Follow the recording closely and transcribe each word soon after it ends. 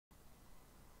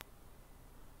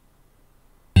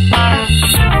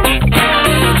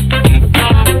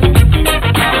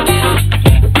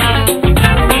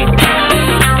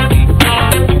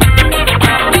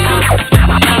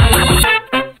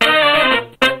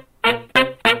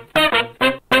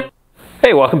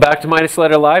Hey, welcome back to Midas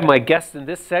Letter Live. My guests in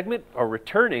this segment are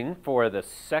returning for the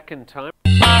second time.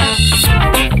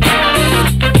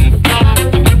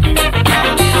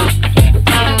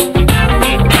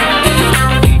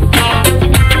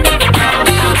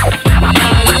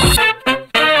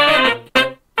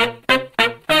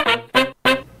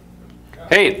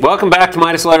 Hey, welcome back to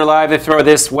Midas Letter Live. I throw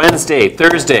this Wednesday,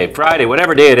 Thursday, Friday,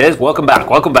 whatever day it is. Welcome back,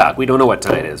 welcome back. We don't know what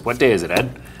time it is. What day is it,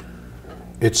 Ed?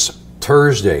 It's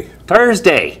Thursday.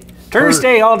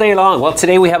 Thursday all day long. Well,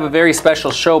 today we have a very special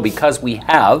show because we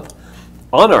have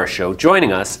on our show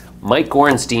joining us Mike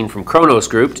Gorenstein from Cronos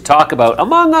Group to talk about,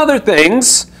 among other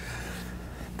things,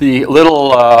 the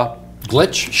little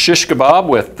glitch shish kebab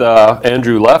with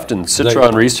Andrew Left and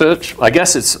Citron Research. I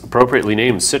guess it's appropriately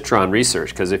named Citron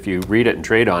Research because if you read it and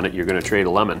trade on it, you're going to trade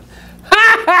a lemon.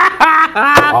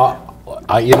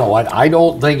 You know what? I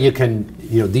don't think you can,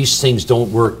 these things don't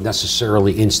work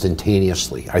necessarily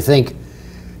instantaneously. I think,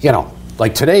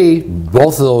 like today,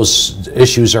 both of those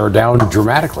issues are down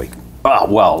dramatically.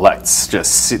 Well, let's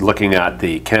just see, looking at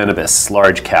the cannabis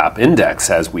large cap index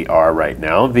as we are right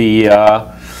now,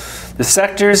 the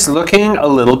sector's looking a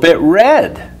little bit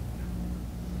red.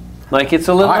 Like it's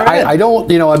a little red. I don't,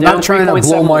 I'm not trying to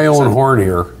blow my own horn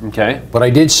here. Okay. But I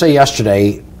did say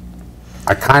yesterday,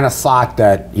 I kind of thought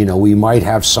that, we might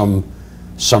have some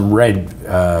red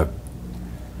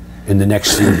in the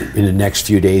next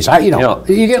few days.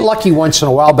 You get lucky once in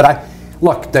a while, but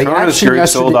look, the Cronos Group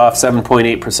sold off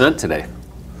 7.8% today.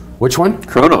 Which one?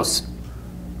 Cronos.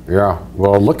 Yeah.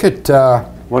 Well, look at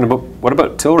what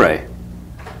about Tilray?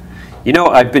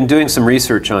 I've been doing some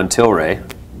research on Tilray,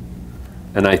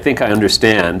 and I think I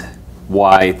understand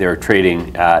why they're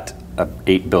trading at an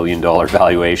 $8 billion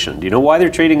valuation. Do you know why they're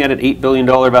trading at an $8 billion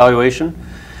valuation?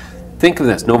 Think of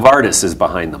this. Novartis is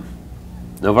behind them.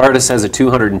 Novartis has a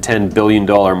 $210 billion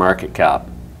market cap.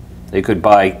 They could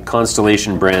buy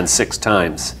Constellation Brands 6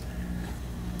 times.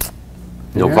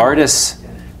 Yeah. Novartis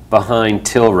behind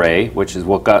Tilray, which is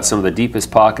what got some of the deepest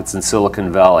pockets in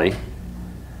Silicon Valley.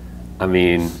 I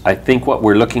mean, I think what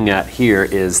we're looking at here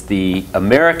is the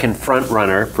American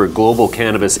frontrunner for global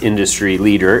cannabis industry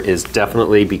leader is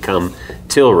definitely become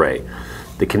Tilray.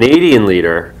 The Canadian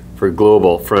leader for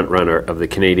global frontrunner of the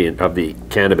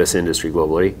cannabis industry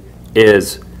globally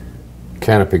is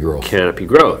Canopy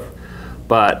Growth.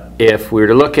 But if we were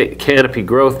to look at Canopy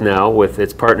Growth now with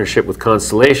its partnership with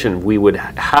Constellation, we would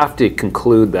have to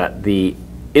conclude that the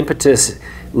impetus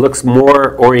looks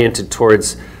more oriented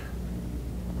towards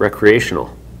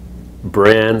recreational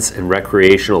brands and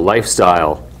recreational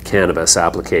lifestyle cannabis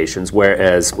applications,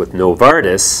 whereas with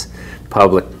Novartis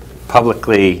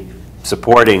publicly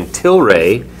supporting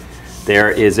Tilray, there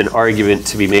is an argument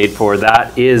to be made for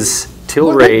that is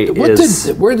Tilray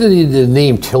where did the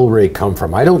name Tilray come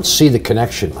from? I don't see the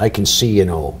connection. I can see,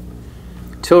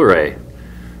 Tilray.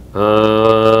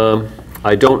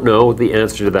 I don't know the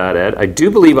answer to that, Ed. I do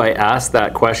believe I asked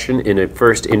that question in a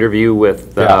first interview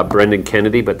with Brendan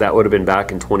Kennedy, but that would have been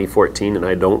back in 2014, and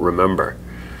I don't remember.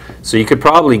 So you could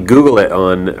probably Google it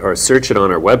or search it on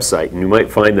our website, and you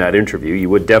might find that interview. You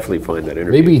would definitely find that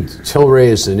interview. Maybe Tilray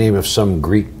is the name of some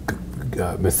Greek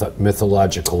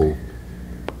mythological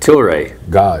Tilray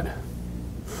god.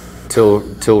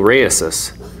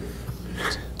 Tilraeus.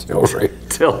 Tilray.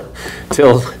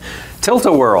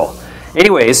 Tilt-a-whirl.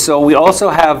 Anyways, so we also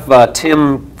have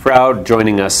Tim Froude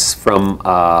joining us from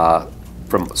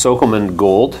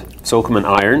Sokoman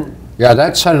Iron. Yeah,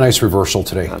 that's had a nice reversal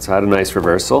today. That's had a nice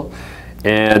reversal.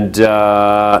 And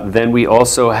then we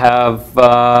also have,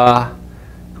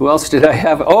 who else did I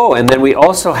have? Oh, and then we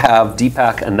also have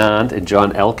Deepak, Anand, and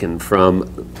John Elkin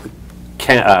from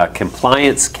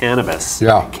Compliance Cannabis.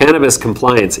 Yeah. Cannabis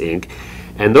Compliance, Inc.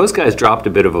 And those guys dropped a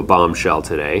bit of a bombshell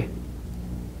today.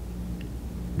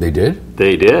 They did?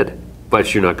 They did,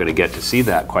 but you're not going to get to see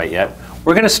that quite yet.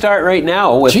 We're going to start right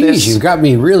now with this. Jeez, you got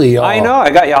me really I know,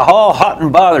 I got you all hot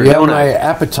and bothered, don't I? You have my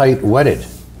appetite whetted.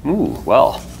 Ooh,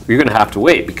 well, you're going to have to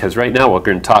wait because right now we're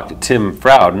going to talk to Tim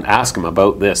Froude and ask him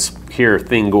about this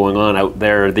thing going on out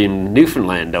there in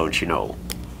Newfoundland, don't you know?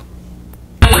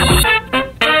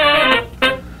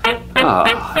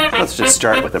 Let's just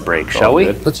start with a break, shall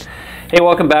we? Hey,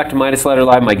 welcome back to Midas Letter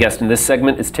Live. My guest in this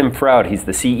segment is Tim Froude. He's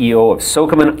the CEO of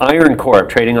Sokoman Iron Corp,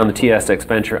 trading on the TSX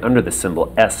Venture under the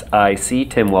symbol SIC.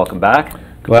 Tim, welcome back.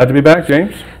 Glad to be back,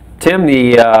 James. Tim,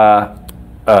 the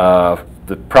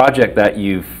project that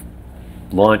you've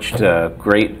launched a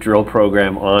great drill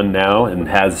program on now and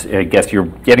has, I guess you're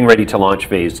getting ready to launch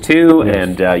phase 2, yes.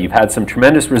 And you've had some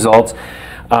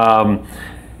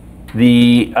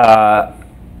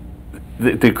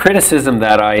the criticism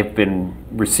that I've been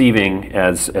receiving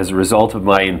as a result of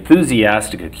my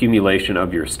enthusiastic accumulation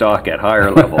of your stock at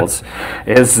higher levels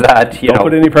is that, Don't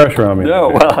put any pressure on me. No,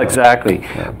 well, exactly.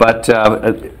 Yeah. But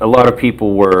a lot of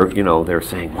people were, they're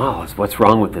saying, wow, what's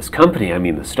wrong with this company? I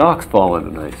mean, the stock's fallen.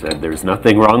 And I said, there's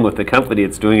nothing wrong with the company.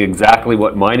 It's doing exactly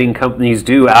what mining companies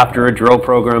do after a drill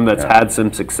program that's had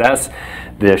some success.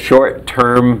 The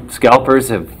short-term scalpers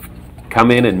have come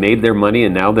in and made their money,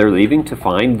 and now they're leaving to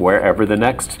find wherever the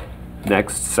next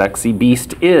sexy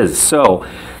beast is. So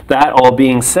that all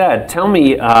being said, tell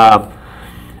me, I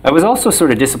was also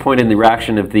sort of disappointed in the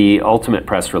reaction of the ultimate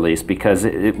press release, because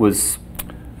it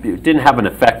didn't have an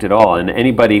effect at all, and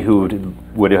anybody who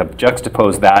would have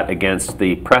juxtaposed that against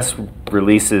the press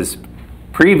releases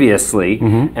previously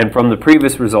and from the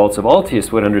previous results of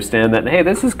Altius would understand that, hey,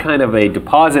 this is kind of a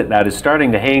deposit that is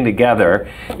starting to hang together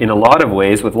in a lot of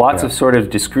ways with lots of sort of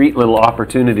discrete little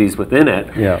opportunities within it.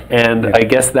 And I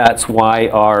guess that's why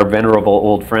our venerable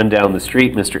old friend down the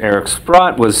street, Mr. Eric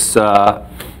Sprott, was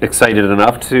excited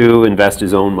enough to invest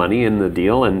his own money in the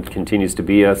deal and continues to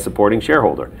be a supporting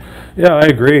shareholder. Yeah, I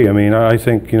agree. I mean, I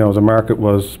think, the market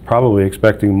was probably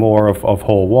expecting more of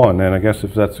hole one, and I guess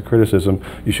if that's a criticism,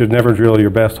 you should never drill your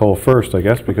best hole first, I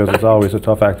guess, because it's always a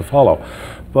tough act to follow.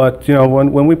 But,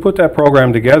 when we put that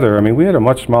program together, I mean, we had a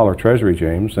much smaller treasury,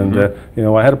 James, and,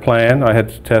 I had a plan. I had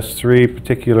to test three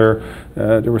particular,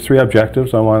 there were three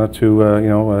objectives I wanted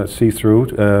to, see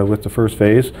through with the first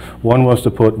phase. One was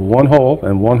to put one hole,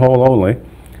 and one hole only,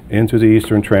 into the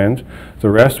eastern trend. The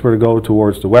rest were to go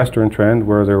towards the western trend,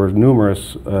 where there were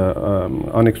numerous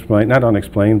not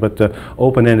unexplained, but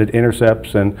open-ended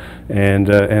intercepts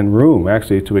and room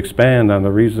actually to expand on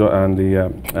the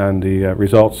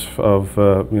results of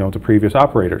the previous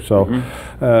operator. So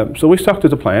so we stuck to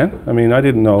the plan. I mean, I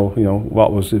didn't know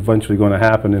what was eventually going to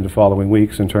happen in the following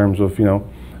weeks in terms of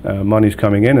money's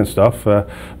coming in and stuff,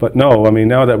 but no, I mean,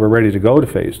 now that we're ready to go to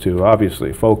phase two,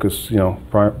 obviously focus,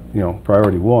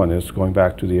 priority one is going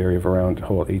back to the area of around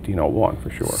hole 1801 for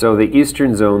sure. So the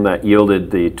eastern zone that yielded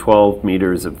the 12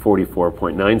 meters of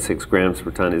 44.96 grams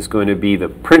per ton is going to be the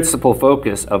principal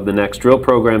focus of the next drill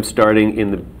program starting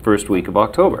in the first week of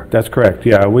October. That's correct.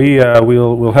 Yeah, we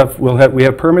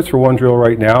have permits for one drill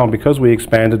right now, and because we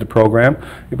expanded the program,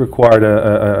 it required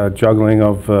a juggling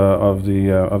of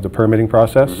the permitting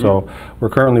process. So we're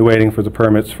currently waiting for the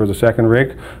permits for the second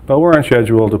rig, but we're on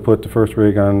schedule to put the first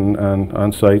rig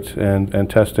on site and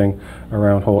testing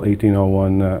around hole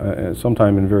 1801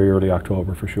 sometime in very early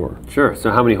October for sure. Sure.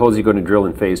 So how many holes are you going to drill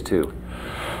in phase two?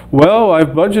 Well, I've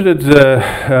budgeted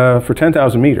for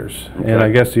 10,000 meters, and I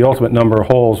guess the ultimate number of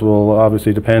holes will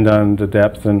obviously depend on the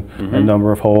depth and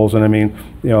number of holes. And I mean,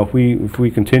 if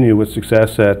we continue with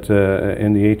success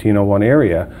in the 1801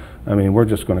 area, I mean, we're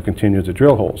just going to continue to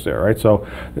drill holes there, right? So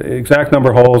the exact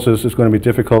number of holes is going to be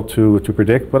difficult to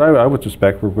predict, but I would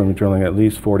suspect we're going to be drilling at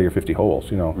least 40 or 50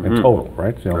 holes, in total,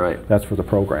 right? That's for the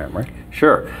program, right?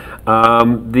 Sure.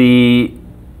 The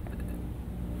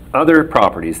other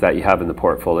properties that you have in the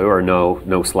portfolio are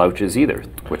no slouches either,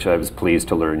 which I was pleased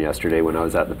to learn yesterday when I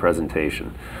was at the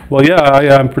presentation. Well,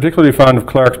 yeah, I'm particularly fond of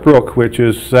Clark's Brook, which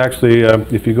is actually,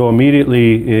 if you go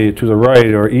immediately to the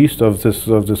right or east of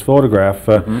this photograph,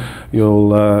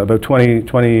 you'll about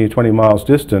 20 miles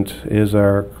distant is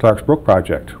our Clark's Brook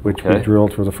project, which we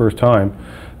drilled for the first time.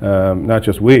 Not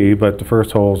just we, but the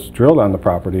first holes drilled on the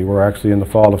property were actually in the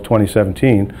fall of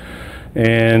 2017.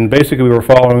 And basically we were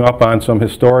following up on some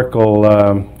historical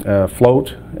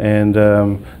float, and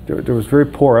there was very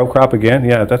poor outcrop again.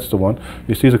 Yeah, that's the one.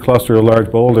 You see the cluster of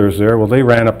large boulders there. Well, they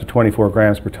ran up to 24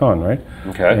 grams per ton, right?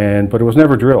 Okay. But it was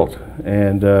never drilled.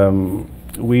 And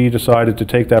we decided to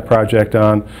take that project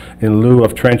on in lieu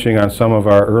of trenching on some of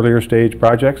our earlier stage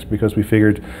projects, because we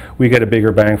figured we get a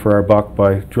bigger bang for our buck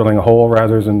by drilling a hole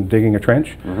rather than digging a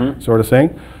trench, sort of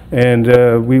thing.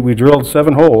 And we drilled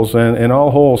 7 holes, and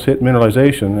all holes hit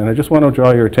mineralization. And I just want to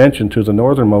draw your attention to the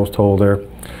northernmost hole there,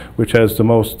 which has the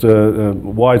most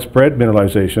widespread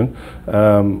mineralization.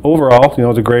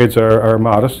 Overall, the grades are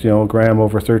modest, a gram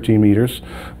over 13 meters.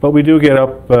 But we do get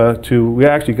up we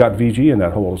actually got VG in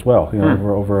that hole as well,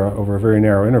 over a very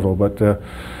narrow interval. But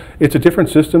it's a different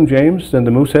system, James, than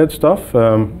the Moosehead stuff.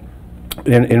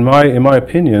 In my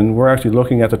opinion, we're actually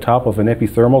looking at the top of an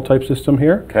epithermal type system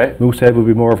here. Okay. Moosehead would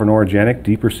be more of an orogenic,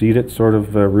 deeper seated sort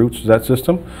of roots to that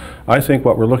system. I think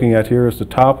what we're looking at here is the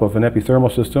top of an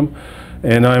epithermal system,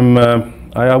 and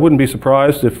I wouldn't be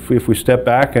surprised if we step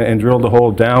back and drill the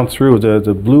hole down through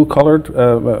the blue colored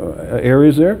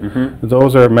areas there.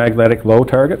 Those are magnetic low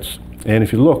targets. And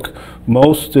if you look,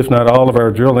 most, if not all, of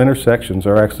our drill intersections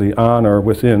are actually on or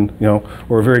within,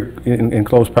 or very in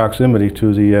close proximity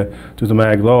to the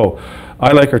mag low.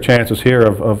 I like our chances here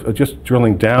of just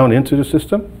drilling down into the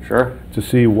system. Sure. To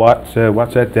see what's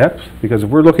at depth, because if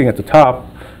we're looking at the top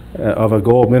of a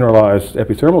gold mineralized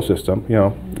epithermal system,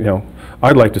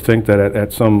 I'd like to think that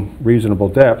at some reasonable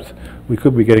depth, we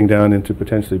could be getting down into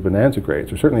potentially bonanza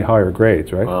grades, or certainly higher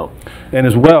grades, right? Wow. And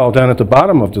as well, down at the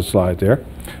bottom of the slide there,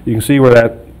 you can see where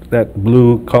that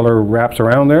blue color wraps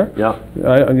around there. Yeah.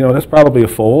 That's probably a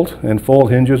fold, and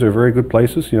fold hinges are very good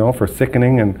places, for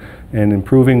thickening and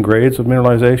improving grades of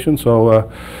mineralization.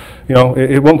 So,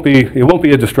 it won't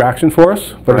be a distraction for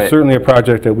us, but Right. it's certainly a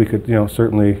project that we could,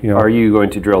 certainly, Are you going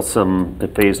to drill some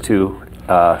at phase 2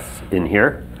 in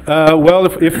here? Well,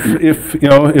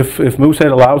 if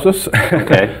Moosehead allows us,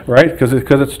 Okay. right? Because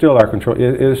it's still our control.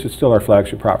 It's still our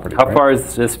flagship property. How right? far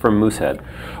is this from Moosehead?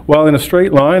 Well, in a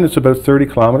straight line, it's about 30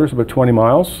 kilometers, about 20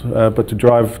 miles. But to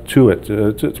drive to it,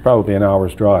 it's probably an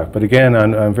hour's drive. But again,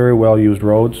 on very well-used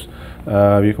roads,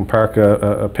 you can park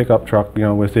a pickup truck,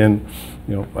 within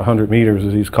 100 meters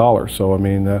of these collars. So I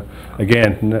mean,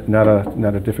 again, not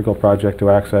a difficult project to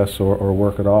access or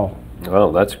work at all.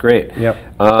 Oh, that's great. Yep.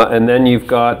 And then you've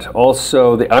got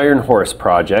also the Iron Horse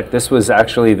project. This was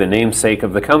actually the namesake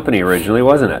of the company originally,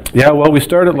 wasn't it? Yeah, well, we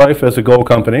started life as a gold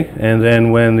company, and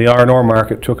then when the iron ore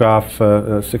market took off 6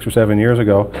 or 7 years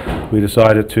ago, we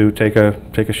decided to take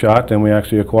a shot, and we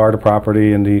actually acquired a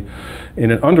property in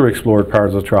an underexplored part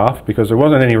of the trough, because there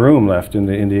wasn't any room left in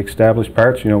the established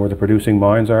parts, where the producing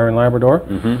mines are in Labrador.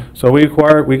 Mm-hmm. So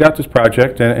we got this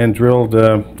project and drilled.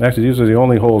 Actually, these are the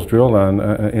only holes drilled on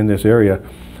in this area.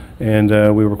 And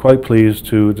we were quite pleased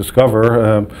to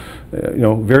discover,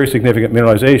 very significant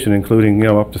mineralization, including,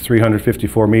 up to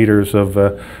 354 meters of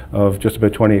just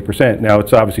about 28%. Now,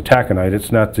 it's obviously taconite.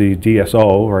 It's not the DSO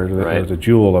or the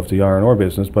jewel of the iron ore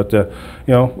business, but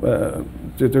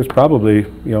there's probably,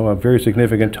 a very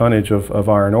significant tonnage of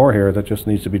iron ore here that just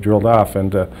needs to be drilled off.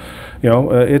 And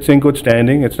it's in good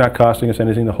standing. It's not costing us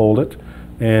anything to hold it.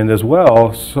 And as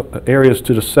well, areas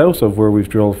to the south of where we've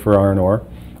drilled for iron ore,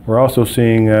 we're also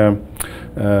seeing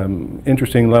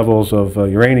interesting levels of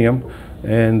uranium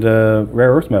and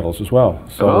rare earth metals as well.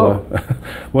 So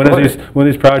one of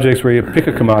these projects where you pick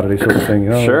a commodity sort of thing.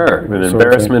 Sure, an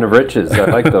embarrassment of riches. I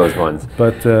like those ones.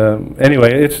 But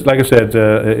anyway, it's like I said,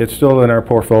 it's still in our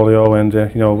portfolio, and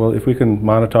well, if we can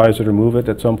monetize it or move it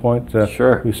at some point,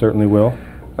 sure, we certainly will.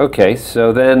 Okay,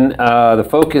 so then the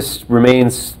focus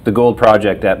remains the gold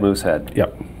project at Moosehead.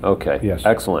 Yep. Okay, yes.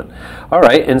 Excellent. All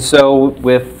right, and so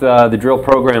with the drill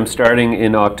program starting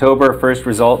in October, first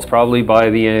results probably by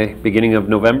the beginning of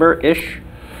November-ish?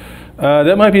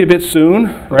 That might be a bit soon,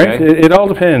 right? Okay. It all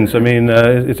depends. I mean,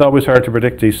 it's always hard to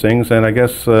predict these things, and I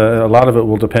guess a lot of it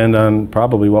will depend on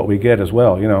probably what we get as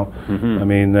well. Mm-hmm. I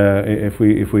mean, if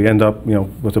we end up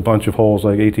with a bunch of holes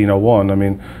like 1801, I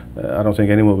mean, I don't think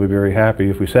anyone will be very happy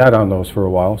if we sat on those for a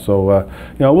while. So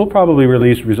we'll probably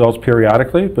release results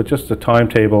periodically, but just the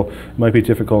timetable might be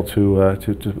difficult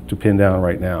to pin down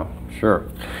right now. Sure.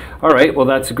 All right, well,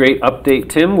 that's a great update,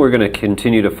 Tim. We're going to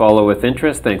continue to follow with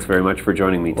interest. Thanks very much for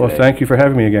joining me today. Well, thank you for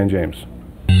having me again, James.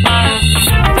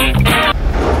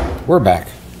 We're back.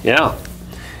 Yeah.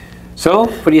 So,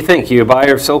 what do you think? You a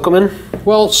buyer of Sokoman?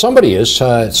 Well, somebody is.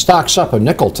 Stock's up a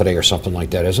nickel today or something like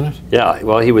that, isn't it? Yeah,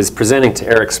 well, he was presenting to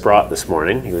Eric Sprott this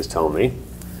morning, he was telling me.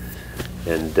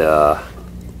 And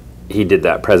he did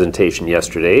that presentation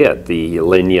yesterday at the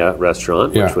Linya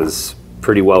restaurant, which was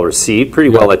pretty well received,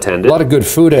 pretty well attended. A lot of good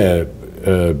food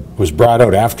was brought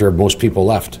out after most people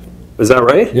left. Is that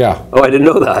right? Yeah. Oh, I didn't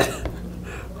know that.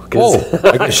 I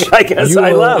guess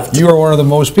I left. You were one of the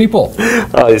most people.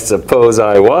 I suppose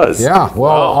I was. Yeah,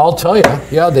 well, I'll tell you.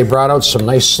 Yeah, they brought out some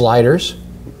nice sliders.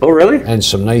 Oh, really? And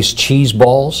some nice cheese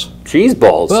balls. Cheese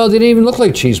balls? Well, they didn't even look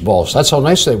like cheese balls. That's how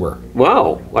nice they were.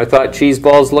 Wow. I thought cheese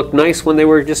balls looked nice when they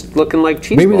were just looking like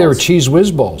cheese balls. Maybe they were cheese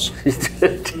whiz balls.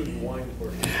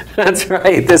 That's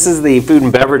right. This is the food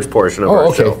and beverage portion of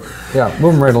our show. Yeah,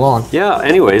 moving right along. Yeah,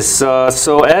 anyways,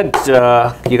 so Ed,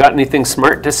 you got anything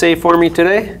smart to say for me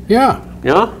today? Yeah.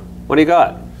 Yeah? What do you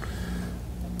got?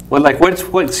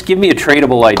 What's give me a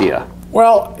tradable idea.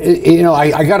 Well,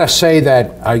 I gotta say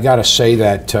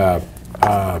that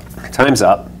time's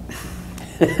up.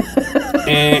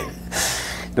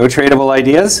 No tradable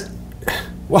ideas?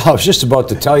 Well, I was just about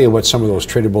to tell you what some of those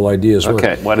tradable ideas were.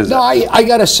 Okay, what is it? No, I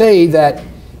gotta say that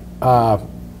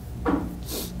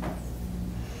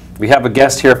we have a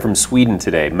guest here from Sweden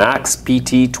today, Max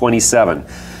PT27.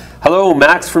 Hello,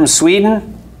 Max from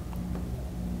Sweden.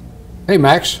 Hey,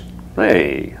 Max.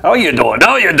 Hey, how you doing?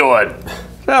 How you doing?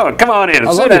 Oh, come on in.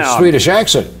 I Sit love down. your Swedish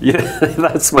accent. Yeah,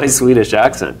 that's my Swedish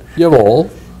accent. Jawohl.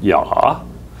 Yeah.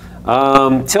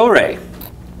 Tilray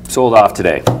sold off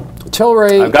today.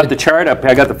 Tilray. I've got the chart up.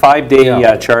 I got the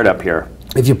 5-day chart up here.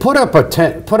 If you put up a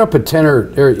 10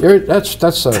 that's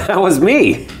That was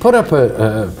me. put up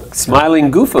a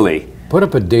Smiling goofily. put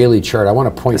up a daily chart. I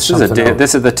want to point something out.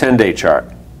 This is the 10-day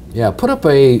chart. Yeah, put up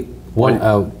a one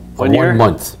year? 1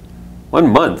 month. 1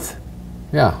 month.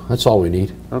 Yeah, that's all we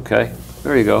need. Okay,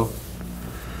 there you go.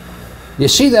 You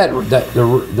see that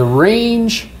the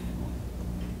range.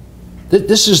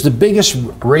 This is the biggest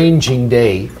ranging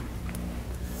day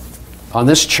on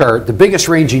this chart. The biggest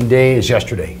ranging day is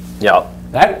yesterday. Yeah.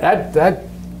 That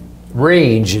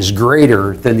range is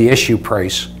greater than the issue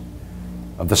price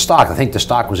of the stock. I think the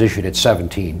stock was issued at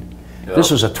 17. Yeah.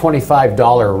 This was a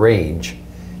 $25 range.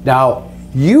 Now,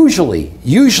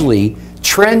 usually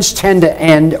trends tend to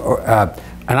end, and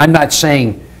I'm not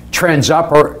saying trends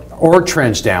up or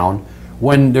trends down,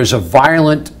 when there's a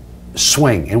violent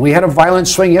swing. And we had a violent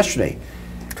swing yesterday.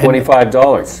 $25.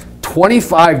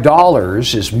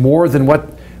 $25 is more than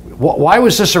why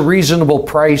was this a reasonable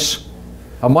price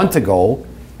a month ago?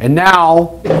 And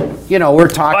now, we're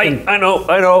talking. I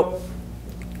know.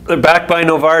 They're backed by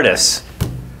Novartis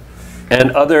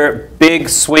and other big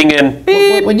swinging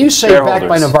When you say backed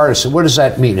by Novartis, what does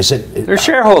that mean? Is it They're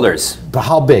shareholders.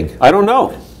 how big? I don't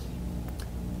know.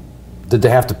 Did they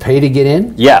have to pay to get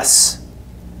in? Yes.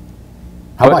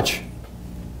 How What? much?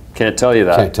 Can't tell you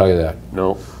that. Can't tell you that.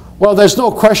 No. Well, there's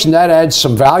no question that adds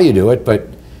some value to it, but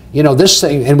this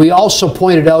thing, and we also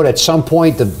pointed out at some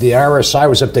point that the RSI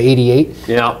was up to 88.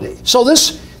 Yeah. So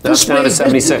this down to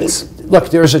 76. Look,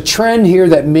 there's a trend here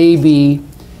that may be,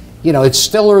 it's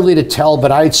still early to tell,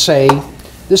 but I'd say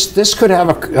this could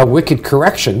have a wicked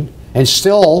correction and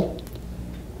still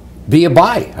be a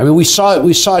buy. I mean, we saw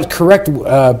it correct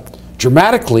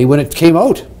dramatically when it came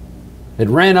out. It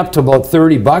ran up to about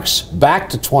 $30, back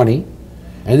to 20,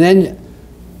 and then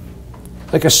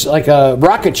like a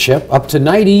rocket ship up to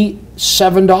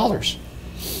 $97.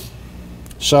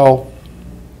 So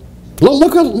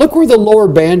look where the lower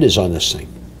band is on this thing.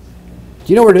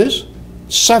 Do you know where it is?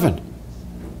 7.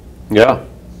 Yeah.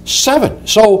 7.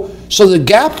 So the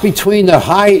gap between the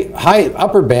high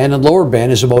upper band and lower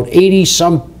band is about 70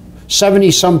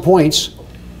 some points.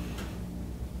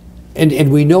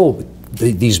 And we know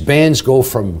these bands go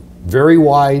from very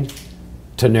wide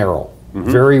to narrow.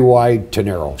 Very wide to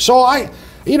narrow. So I'm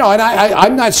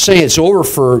not saying it's over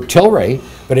for Tilray,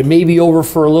 but it may be over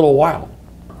for a little while,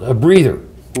 a breather.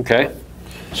 Okay.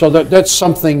 So that's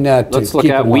something that. Let's look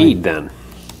at weed then.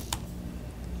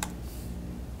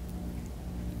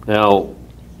 Now,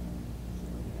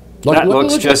 that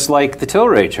looks just like the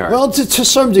Tilray chart. Well, to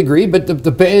some degree, but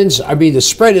the bands. I mean, the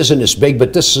spread isn't as big,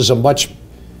 but this is a much.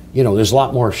 There's a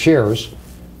lot more shares.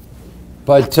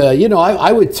 But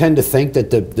I would tend to think that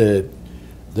the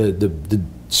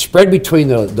spread between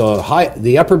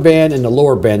the upper band and the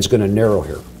lower band is going to narrow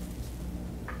here.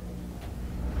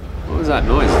 What was that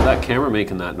noise? Is that camera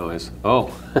making that noise?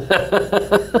 Oh.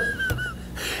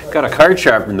 Got a card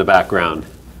sharp in the background.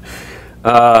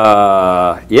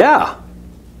 Yeah.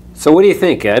 So what do you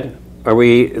think, Ed?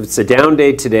 It's a down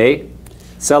day today.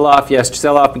 Sell off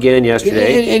again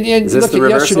yesterday. And is this look the at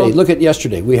reversal? yesterday. Look at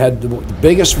yesterday. We had the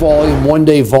biggest volume, 1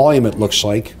 day volume, it looks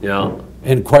like. Yeah.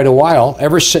 In quite a while.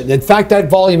 In fact, that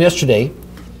volume yesterday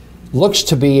looks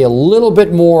to be a little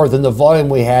bit more than the volume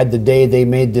we had the day they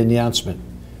made the announcement,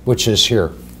 which is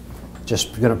here.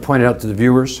 Just going to point it out to the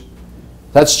viewers.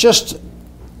 That's just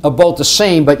about the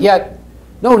same, but yet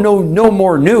no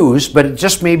more news, but it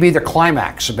just may be the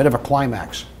climax, a bit of a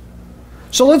climax.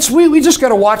 So we just got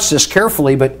to watch this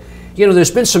carefully, but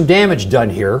there's been some damage done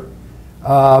here.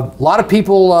 A lot of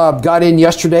people got in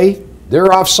yesterday.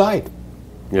 They're offside.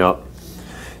 Yeah.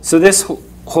 So this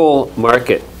whole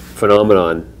market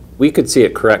phenomenon, we could see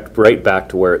it correct right back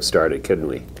to where it started, couldn't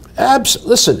we?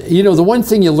 Listen, the one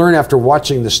thing you learn after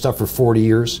watching this stuff for 40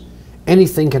 years,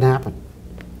 anything can happen.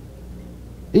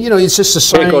 It's just a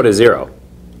sign. Can't go to zero.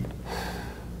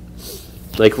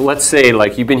 Like, let's say,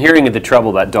 you've been hearing of the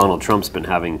trouble that Donald Trump's been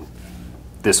having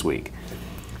this week.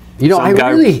 I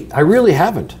really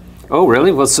haven't. Oh,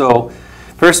 really? Well, so,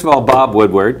 first of all, Bob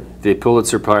Woodward, the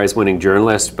Pulitzer Prize-winning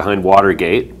journalist behind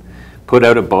Watergate, put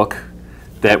out a book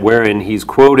wherein he's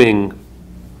quoting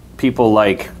people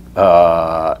like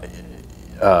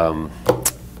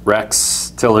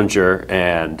Rex Tillinger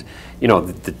and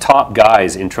the top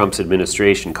guys in Trump's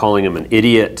administration, calling him an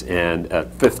idiot and a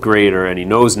 5th grader and he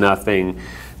knows nothing.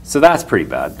 So that's pretty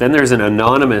bad. Then there's an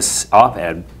anonymous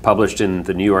op-ed published in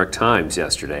the New York Times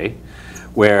yesterday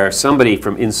where somebody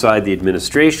from inside the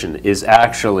administration is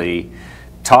actually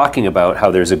talking about how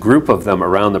there's a group of them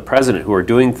around the president who are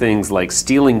doing things like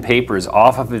stealing papers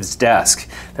off of his desk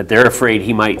that they're afraid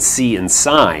he might see and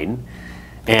sign,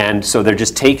 and so they're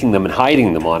just taking them and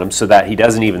hiding them on him so that he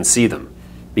doesn't even see them,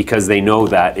 because they know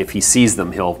that if he sees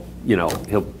them, he'll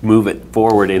move it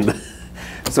forward in the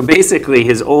So basically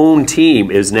his own team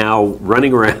is now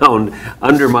running around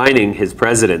undermining his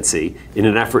presidency in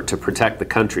an effort to protect the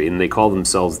country, and they call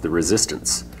themselves the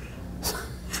resistance.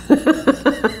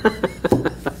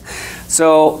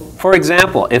 So, for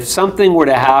example, if something were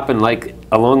to happen like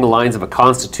along the lines of a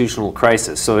constitutional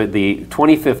crisis, so the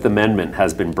 25th Amendment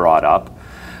has been brought up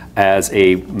as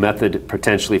a method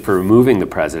potentially for removing the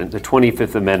president. The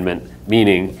 25th Amendment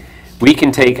meaning we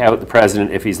can take out the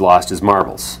president if he's lost his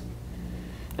marbles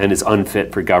and is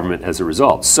unfit for government as a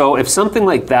result. So if something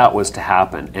like that was to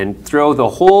happen and throw the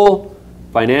whole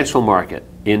financial market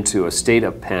into a state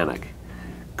of panic,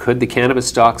 could the cannabis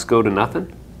stocks go to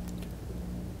nothing?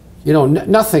 You know,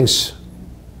 nothing's...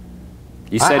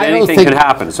 You said anything could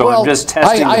happen, so well, I'm just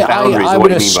testing the boundaries of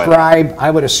what you mean by that.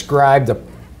 I would ascribe the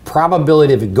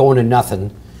probability of it going to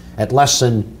nothing at less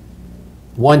than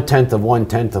 1/10 of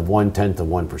 1/10 of 1/10 of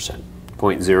 1%.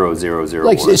 0.0001.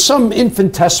 Like some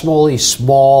infinitesimally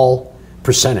small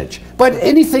percentage. But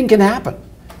anything can happen.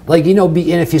 Like, you know, and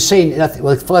if you say nothing,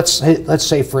 like let's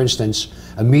say, for instance,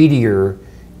 a meteor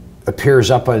appears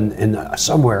up in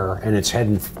somewhere and it's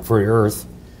heading for the Earth,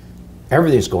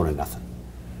 everything's going to nothing,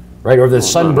 right? Or the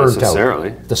sun burnt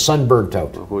out. The sun burnt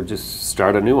out. We'll just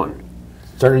start a new one.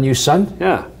 Start a new sun?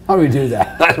 Yeah. How do we do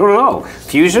that? I don't know.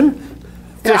 Fusion?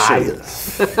 Fishing.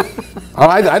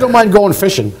 I don't mind going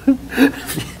fishing.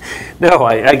 No,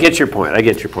 I get your point. I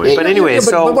get your point. But anyway,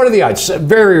 but what are the odds?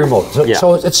 Very remote. So,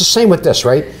 so it's the same with this,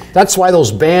 right? That's why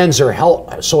those bans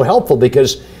are so helpful,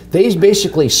 because they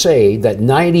basically say that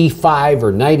 95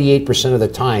 or 98% of the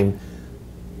time,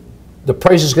 the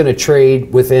price is going to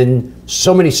trade within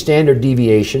so many standard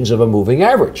deviations of a moving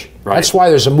average. Right. That's why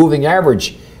there's a moving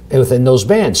average within those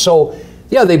bands. So,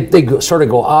 yeah, they sort of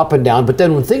go up and down, but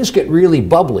then when things get really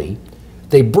bubbly,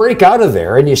 they break out of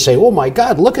there and you say, oh my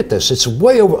God, look at this. It's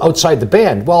way outside the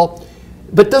band. Well,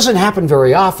 but it doesn't happen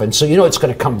very often, so you know it's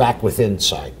going to come back within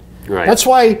inside. Right. That's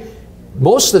why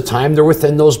most of the time they're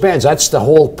within those bands. That's the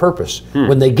whole purpose.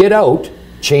 When they get out,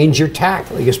 change your tack,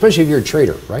 like, especially if you're a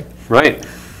trader, right? Right.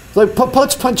 Like,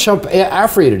 let's punch up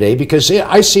Afria today, because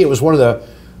I see it was one of the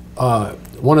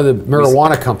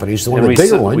marijuana companies, one of the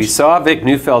bigger ones. We saw Vic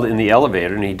Neufeld in the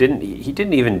elevator, and he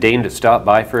didn't even deign to stop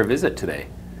by for a visit today,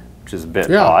 which is a bit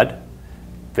odd.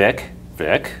 Vic.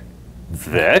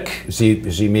 Is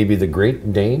he maybe the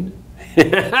Great Dane? Look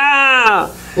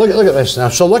at this now.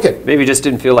 So look at. Maybe just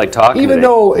didn't feel like talking. Even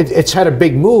though it's had a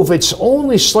big move, it's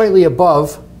only slightly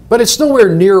above, but it's nowhere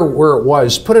near where it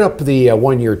was. Put it up to the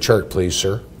 1-year chart, please,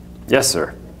 sir. Yes,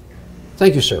 sir.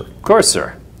 Thank you, sir. Of course,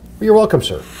 sir. You're welcome,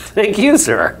 sir. Thank you,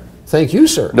 sir. Thank you,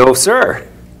 sir. No, sir.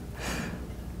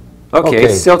 Okay,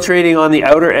 still trading on the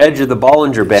outer edge of the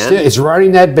Bollinger Band. It's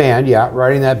riding that band, yeah,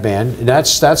 riding that band. And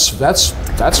that's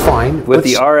fine. With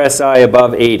the RSI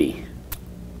above 80.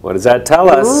 What does that tell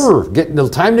us? Getting the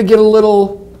time to get a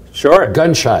little short,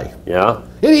 gun shy. Yeah.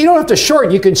 You don't have to short.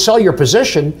 You can sell your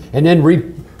position and then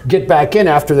get back in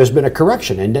after there's been a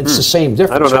correction, and it's the same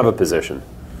difference. I don't have a position.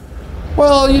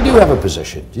 Well, you do have a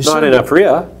position. Not in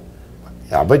Afria.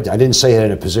 Yeah, but I didn't say you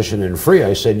had a position in Free.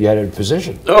 I said you had a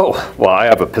position. Oh, well, I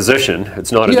have a position. It's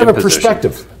not a good position. You have a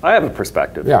perspective. I have a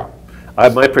perspective. Yeah.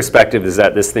 My perspective is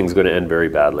that this thing's going to end very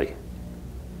badly.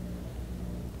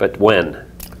 But when?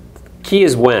 Key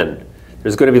is when.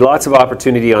 There's going to be lots of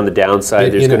opportunity on the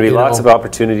downside. There's going to be lots of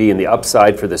opportunity in the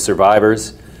upside for the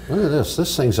survivors. Look at this.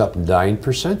 This thing's up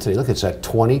 9% today. Look, it's at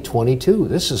 2022.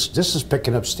 This is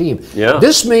picking up steam. Yeah.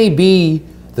 This may be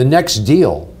the next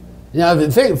deal. Now,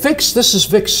 Vic's, this is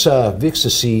Vic's the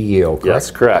CEO, correct? Yes,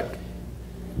 correct.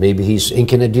 Maybe he's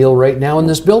inking a deal right now in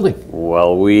this building.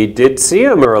 Well, we did see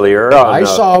him earlier. I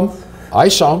saw him. I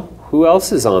saw him. Who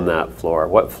else is on that floor?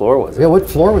 What floor was it? Yeah, what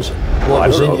floor was it? Well,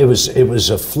 it was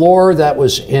a floor that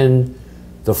was in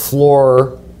the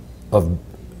floor of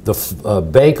the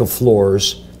bank of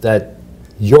floors that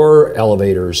your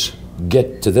elevators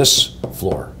get to this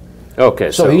floor.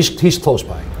 Okay, so he's close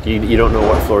by. You don't know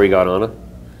what floor he got on it?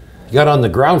 He got on the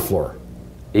ground floor.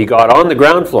 He got on the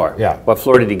ground floor? Yeah. What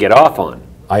floor did he get off on?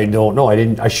 I don't know.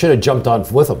 I should have jumped on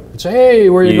with him and say, hey,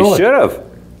 where are you going? You should have.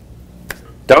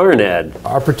 Darn, Ed.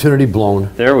 Opportunity blown.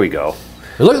 There we go.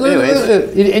 Look,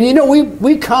 and you know,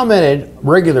 we commented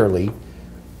regularly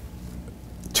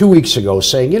 2 weeks ago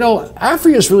saying, you know,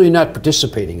 Afria is really not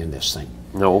participating in this thing.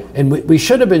 No. And we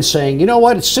should have been saying, you know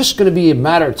what, it's just going to be a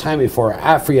matter of time before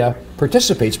Afria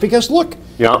participates, because look.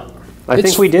 Yeah, I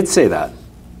think we did say that.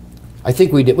 I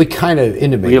think we did. We kind of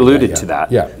intimated. We alluded to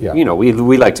that. Yeah, yeah. You know,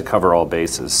 we like to cover all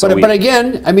bases. So but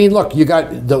again, I mean, look, you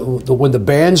got when the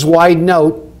bands widen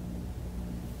out,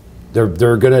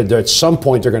 they're gonna at some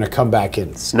point they're gonna come back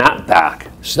in. Snap back.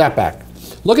 Snap back.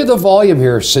 Look at the volume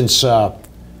here since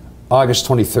August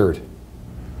 23rd.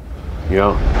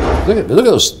 Yeah. Look at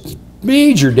those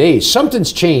major days.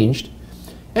 Something's changed,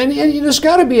 and there's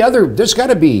got to be There's got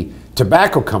to be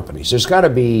tobacco companies. There's got to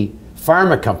be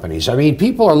pharma companies. I mean,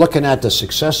 people are looking at the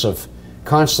success of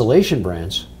Constellation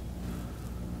Brands.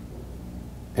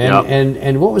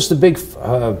 And what was the big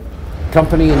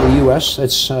company in the U.S.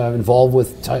 that's involved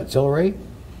with Tilray?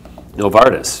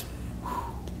 Novartis.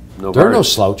 They're no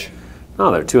slouch.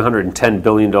 No, they're a $210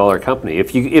 billion company.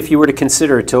 If you were to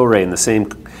consider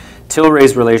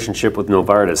Tilray's relationship with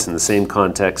Novartis in the same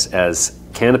context as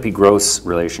Canopy Growth's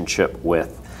relationship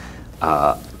with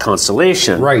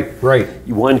Constellation, right.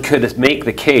 One could make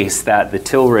the case that the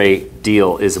Tilray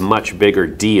deal is a much bigger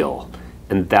deal,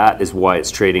 and that is why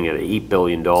it's trading at an $8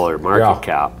 billion market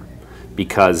cap,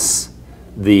 because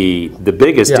the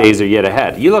biggest days are yet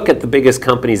ahead. You look at the biggest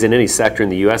companies in any sector in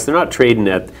the U.S., they're not trading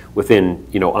at within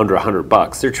under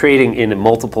 $100. They're trading in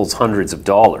multiples, hundreds of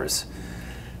dollars.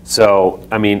 So,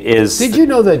 I mean, did you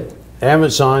know that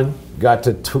Amazon got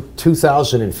to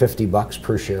 $2,050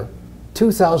 per share?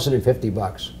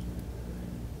 $2,050.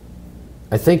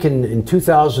 I think in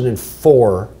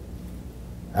 2004,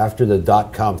 after the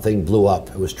 .com thing blew up,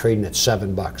 it was trading at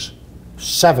 $7.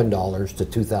 $7 to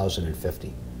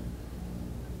 2,050.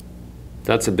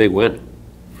 That's a big win.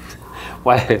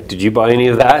 Why did you buy any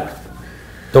of that?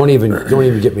 Don't even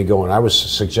get me going. I was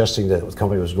suggesting that the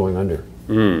company was going under.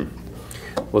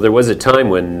 Well, there was a time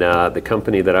when the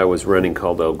company that I was running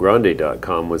called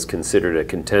ElGrande.com was considered a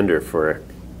contender for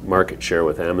market share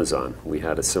with Amazon. We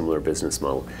had a similar business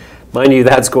model. Mind you,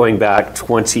 that's going back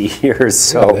 20 years.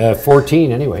 So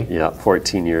 14 anyway. Yeah,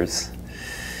 14 years.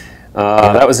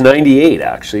 That was 98,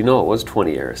 actually. No, it was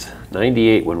 20 years.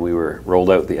 98 when we rolled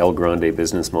out the El Grande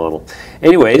business model.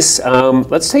 Anyways,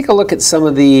 let's take a look at some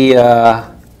of the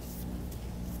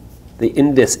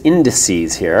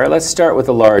indices here. Let's start with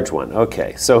the large one.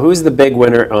 Okay, so who's the big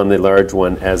winner on the large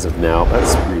one as of now?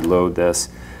 Let's reload this.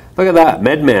 Look at that,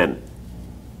 MedMen.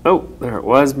 Oh, there it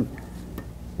was.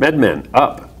 MedMen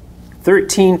up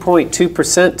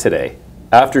 13.2% today,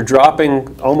 after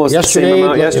dropping almost the same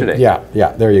amount yesterday.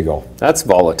 Yeah, there you go. That's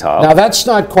volatile. Now that's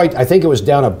not quite, I think it was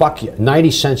down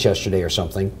 $1.90 yesterday or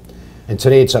something, and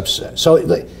today it's up. So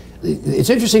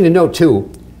it's interesting to note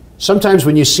too, sometimes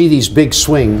when you see these big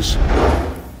swings,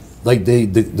 like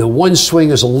the one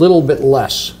swing is a little bit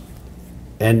less,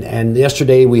 and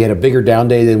yesterday we had a bigger down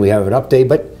day than we have an up day,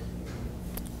 but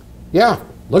yeah,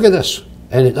 look at this.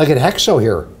 And look at Hexo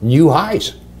here, new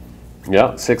highs.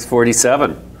 Yeah,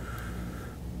 647.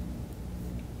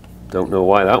 Don't know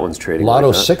why that one's trading Lotto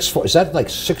like that. Is that like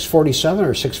 647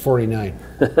 or 649?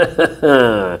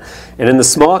 And in the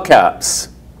small caps,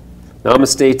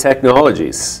 Namaste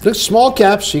Technologies. The small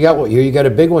caps, you got what here? You got a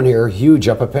big one here, huge,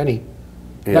 up a penny.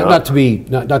 Yeah. Not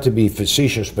to be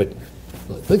facetious, but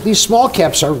look, these small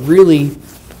caps are really.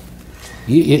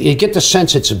 You get the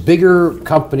sense it's bigger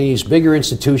companies, bigger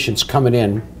institutions coming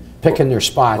in, picking their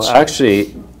spots. Well,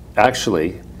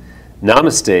 actually,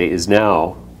 Namaste is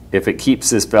now, if it keeps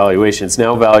this valuation, it's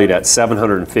now valued at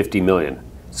 $750 million.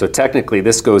 So technically,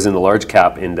 this goes in the large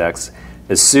cap index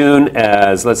as soon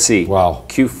as, let's see,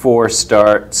 Q4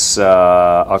 starts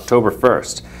October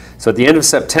 1st. So at the end of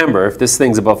September, if this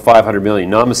thing's above $500 million,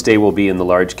 Namaste will be in the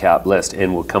large cap list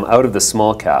and will come out of the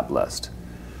small cap list.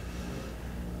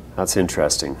 That's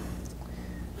interesting.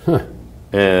 Huh.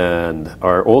 And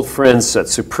our old friends at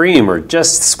Supreme are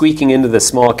just squeaking into the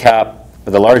small cap,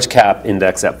 or the large cap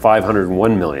index at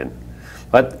 501 million.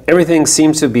 But everything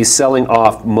seems to be selling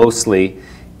off mostly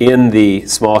in the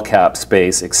small cap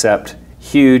space, except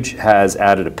Huge has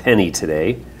added a penny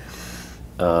today.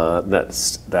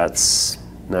 That's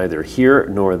neither here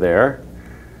nor there.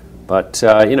 But,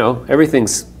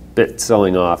 everything's a bit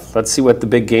selling off. Let's see what the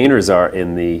big gainers are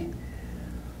in the...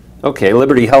 Okay,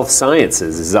 Liberty Health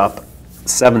Sciences is up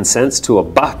 7 cents to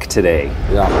 $1 today.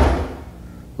 Yeah.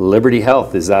 Liberty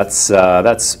Health that's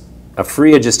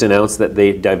Afria just announced that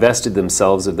they divested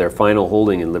themselves of their final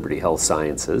holding in Liberty Health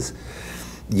Sciences.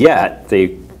 Yet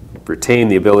they retain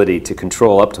the ability to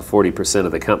control up to 40%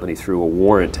 of the company through a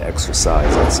warrant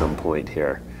exercise at some point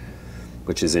here,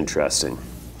 which is interesting.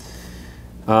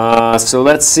 So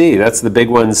let's see. That's the big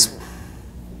ones.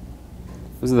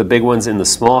 Those are the big ones in the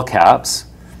small caps.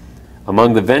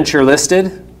 Among the venture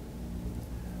listed,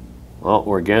 well,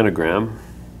 Organogram,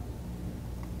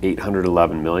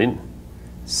 811 million.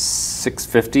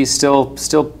 650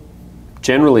 still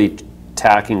generally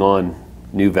tacking on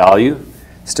new value,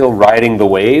 still riding the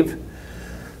wave.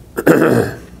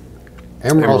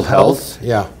 Emerald Health,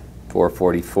 yeah.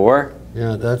 444.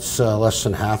 Yeah, that's less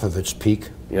than half of its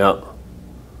peak. Yeah.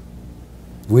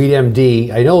 Weed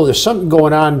MD, I know there's something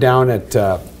going on down at,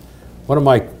 one of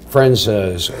my friends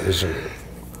is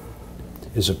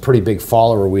a pretty big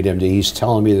follower of Weed MD. He's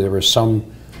telling me there was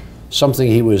something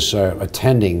he was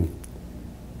attending.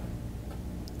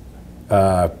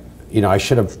 You know, I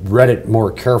should have read it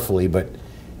more carefully, but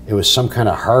it was some kind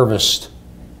of harvest.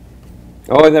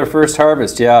 Oh, their first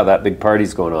harvest, yeah, that big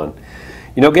party's going on.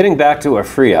 You know, getting back to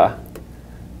Aphria,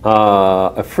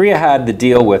 Aphria had the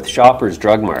deal with Shoppers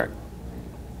Drug Mart,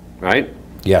 right?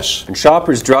 Yes. And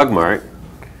Shoppers Drug Mart,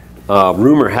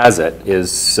 rumor has it,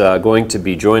 is going to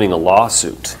be joining a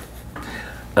lawsuit.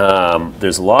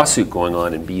 There's a lawsuit going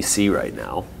on in BC right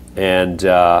now, and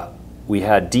we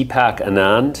had Deepak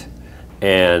Anand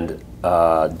and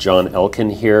John Elkin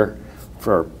here,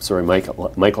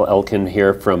 Michael Elkin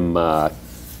here from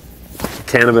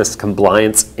Cannabis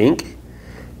Compliance Inc.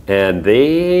 And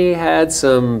they had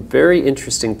some very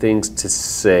interesting things to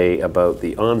say about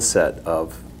the onset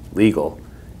of legal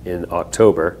in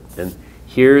October. And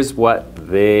here's what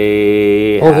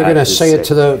they they're going to say it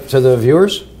to the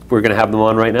viewers? We're going to have them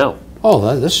on right now.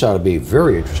 Oh, this ought to be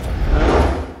very interesting.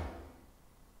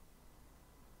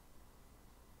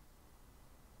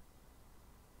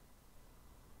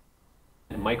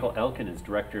 Michael Elkin is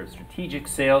Director of Strategic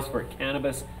Sales for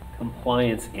Cannabis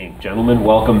Compliance Inc. Gentlemen,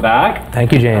 welcome back.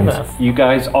 Thank you, James. You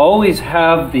guys always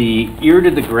have the ear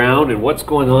to the ground and what's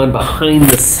going on behind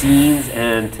the scenes,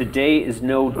 and today is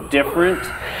no different.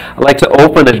 I'd like to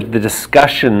open the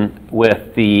discussion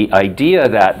with the idea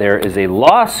that there is a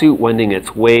lawsuit wending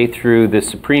its way through the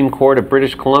Supreme Court of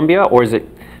British Columbia, or is it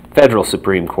Federal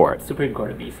Supreme Court? Supreme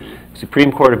Court of BC.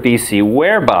 Supreme Court of BC,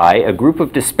 whereby a group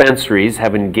of dispensaries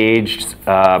have engaged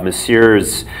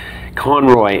Messrs.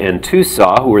 Conroy and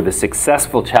Tusaw, who were the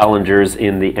successful challengers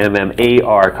in the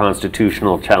MMAR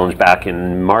constitutional challenge back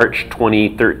in March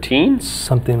 2013.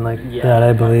 Something like that,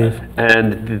 I believe.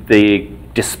 And the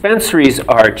dispensaries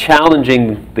are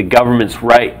challenging the government's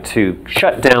right to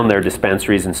shut down their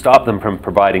dispensaries and stop them from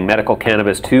providing medical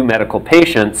cannabis to medical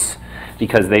patients,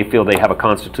 because they feel they have a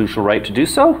constitutional right to do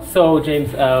so? So,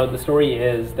 James, the story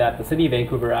is that the City of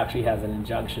Vancouver actually has an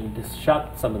injunction to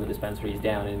shut some of the dispensaries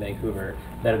down in Vancouver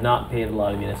that have not paid a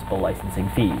lot of municipal licensing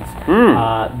fees.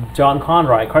 John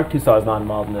Conroy, Clark Tusaw is not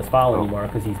involved in this file anymore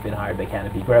because he's been hired by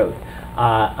Canopy Growth,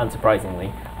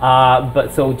 unsurprisingly.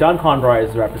 But so John Conroy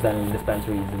is representing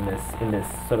dispensaries in this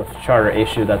sort of charter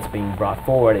issue that's being brought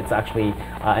forward. It's actually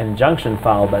an injunction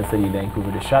filed by the City of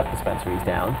Vancouver to shut dispensaries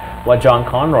down. What John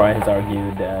Conroy has argued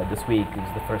this week, it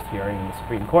was the first hearing in the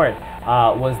Supreme Court,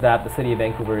 was that the City of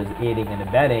Vancouver is aiding and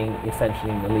abetting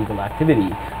essentially an illegal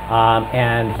activity.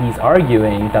 And he's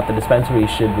arguing that the dispensaries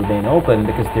should remain open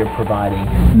because they're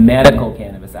providing medical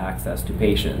cannabis access to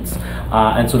patients.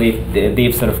 And so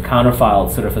they've sort of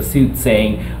counterfiled sort of a suit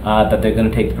saying that they're going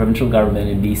to take the provincial government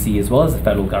in BC as well as the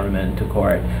federal government to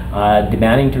court,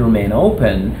 demanding to remain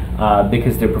open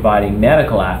because they're providing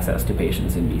medical access to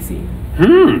patients in BC.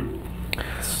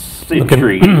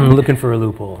 Looking for a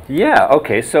loophole. Yeah,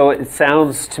 okay, so it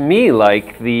sounds to me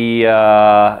like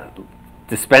the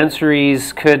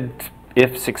dispensaries could,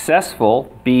 if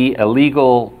successful, be a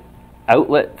legal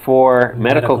outlet for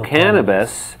medical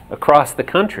cannabis across the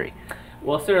country.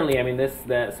 Well, certainly. I mean,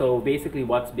 so basically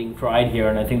what's being tried here,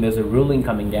 and I think there's a ruling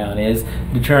coming down, is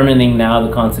determining now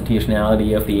the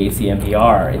constitutionality of the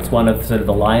ACMPR. It's one of sort of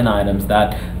the line items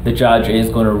that the judge is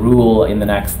going to rule in the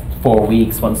next 4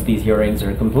 weeks once these hearings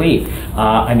are complete.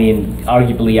 I mean,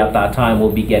 arguably at that time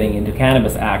we'll be getting into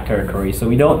Cannabis Act territory, so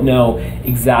we don't know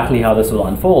exactly how this will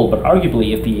unfold, but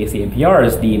arguably if the ACMPR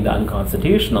is deemed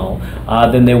unconstitutional,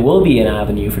 then there will be an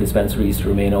avenue for dispensaries to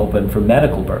remain open for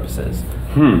medical purposes.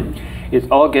 It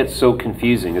all gets so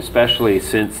confusing, especially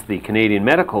since the Canadian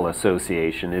Medical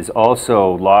Association is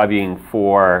also lobbying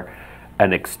for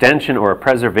an extension or a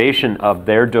preservation of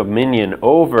their dominion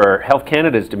over, Health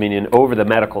Canada's dominion over the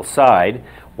medical side,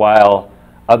 while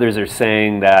others are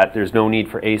saying that there's no need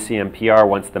for ACMPR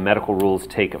once the medical rules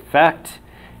take effect.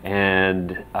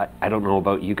 And I don't know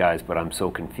about you guys, but I'm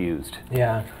so confused.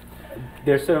 Yeah.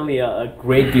 There's certainly a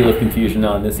great deal of confusion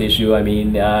on this issue. I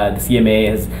mean, the CMA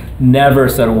has never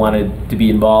sort of wanted to be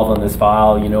involved on this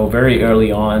file. You know, very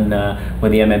early on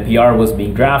when the MMPR was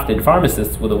being drafted,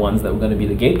 pharmacists were the ones that were going to be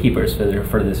the gatekeepers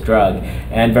for this drug.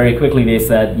 And very quickly they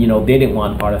said, you know, they didn't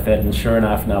want part of it. And sure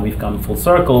enough, now we've come full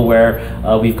circle where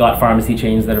we've got pharmacy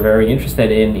chains that are very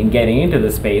interested in getting into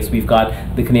this space. We've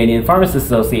got the Canadian Pharmacists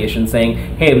Association saying,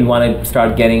 hey, we want to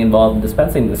start getting involved in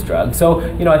dispensing this drug. So,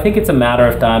 you know, I think it's a matter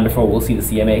of time before we'll see the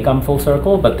CMA come full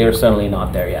circle, but they're certainly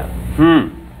not there yet.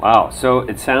 Wow, so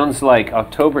it sounds like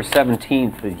October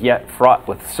 17th is yet fraught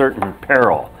with certain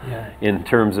peril in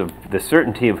terms of the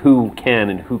certainty of who can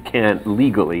and who can't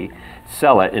legally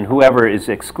sell it, and whoever is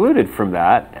excluded from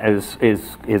that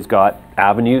is got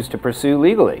avenues to pursue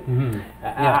legally.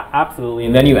 Absolutely,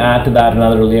 and then you add to that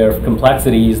another layer of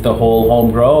complexities, the whole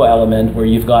home grow element, where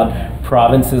you've got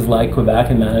provinces like Quebec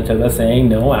and Manitoba saying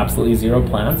no, absolutely 0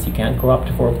 plants, you can't grow up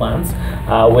to 4 plants,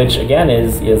 which again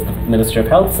is the Minister of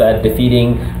Health said,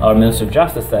 or Minister of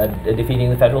Justice said, defeating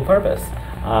the federal purpose.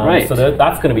 Right. So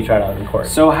that's going to be tried out in court.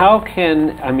 So how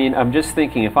can, I mean, I'm just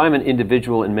thinking, if I'm an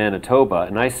individual in Manitoba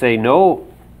and I say no,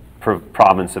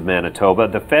 province of Manitoba,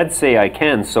 the feds say I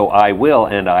can, so I will,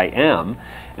 and I am,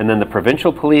 and then the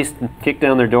provincial police kick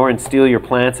down their door and steal your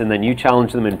plants, and then you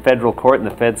challenge them in federal court, and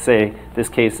the feds say this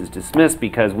case is dismissed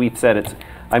because we've said it's.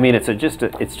 I mean, it's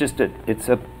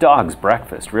a dog's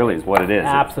breakfast, really, is what it is.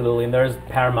 Absolutely, and there's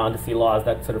paramountcy laws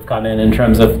that sort of come in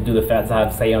terms of, do the feds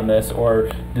have say on this,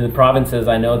 or do the provinces?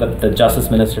 I know that the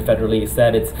Justice Minister federally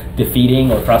said it's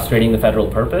defeating or frustrating the federal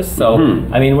purpose. So,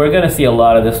 I mean, we're going to see a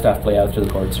lot of this stuff play out through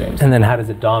the court streams. And then how does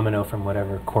it domino from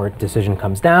whatever court decision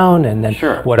comes down, and then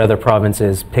what other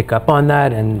provinces pick up on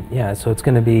that, and yeah, so it's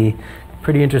going to be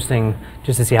pretty interesting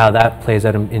just to see how that plays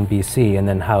out in BC, and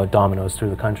then how it dominoes through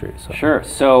the country. So. Sure.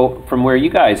 So from where you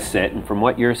guys sit and from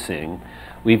what you're seeing,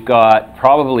 we've got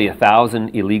probably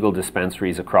 1,000 illegal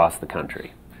dispensaries across the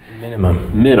country.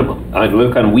 Minimum. I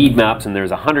look on weed maps and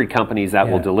there's 100 companies that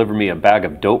will deliver me a bag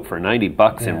of dope for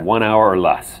 $90 in 1 hour or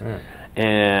less.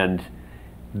 And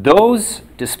those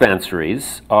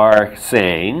dispensaries are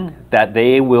saying that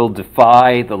they will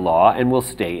defy the law and will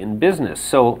stay in business.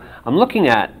 So I'm looking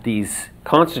at these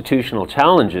constitutional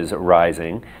challenges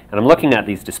arising, and I'm looking at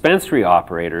these dispensary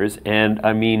operators, and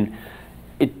I mean,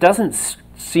 it doesn't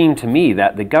seem to me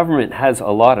that the government has a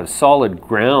lot of solid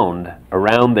ground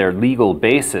around their legal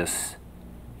basis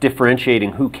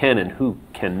differentiating who can and who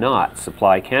cannot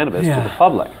supply cannabis to the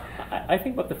public. I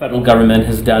think what the federal government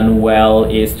has done well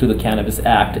is, through the Cannabis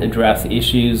Act, address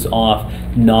issues of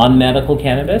non-medical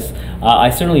cannabis. I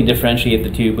certainly differentiate the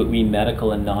two between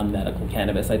medical and non-medical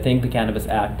cannabis. I think the Cannabis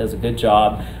Act does a good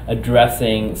job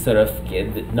addressing sort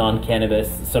of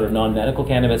non-cannabis, sort of non-medical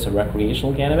cannabis or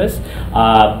recreational cannabis.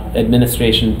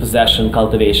 Administration, possession,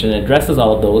 cultivation, addresses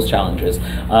all of those challenges.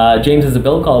 James has a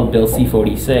bill called Bill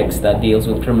C-46 that deals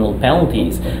with criminal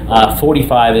penalties.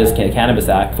 45 is Cannabis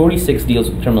Act. 46 deals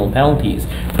with criminal penalties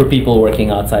for people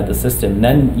working outside the system.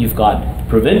 Then you've got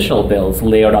provincial bills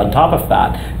layered on top of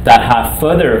that have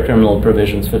further criminal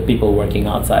provisions for people working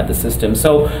outside the system.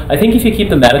 So I think if you keep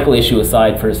the medical issue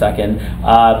aside for a second,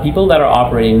 people that are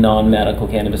operating non-medical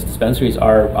cannabis dispensaries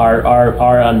are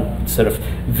on sort of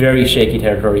very shaky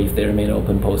territory if they remain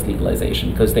open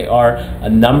post-legalization, because there are a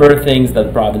number of things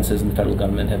that provinces and the federal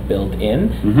government have built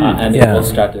in, and they will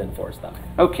start to enforce them.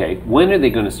 Okay, when are they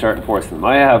going to start enforcing them?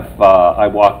 I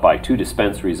walk by 2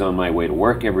 dispensaries on my way to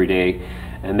work every day,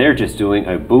 and they're just doing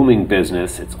a booming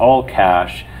business. It's all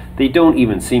cash. They don't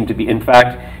even seem to be. In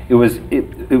fact, it was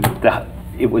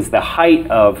the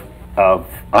height of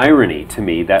irony to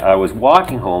me that I was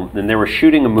walking home and they were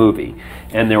shooting a movie,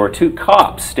 and there were 2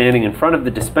 cops standing in front of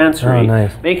the dispensary,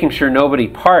 making sure nobody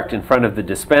parked in front of the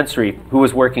dispensary who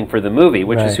was working for the movie,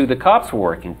 which is who the cops were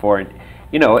working for. And,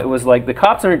 you know, it was like the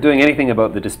cops aren't doing anything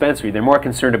about the dispensary. They're more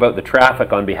concerned about the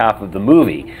traffic on behalf of the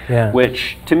movie,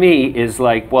 which to me is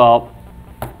like, well,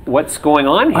 what's going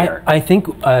on here? I think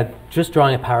just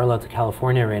drawing a parallel to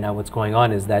California right now, what's going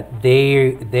on is that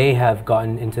they have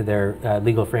gotten into their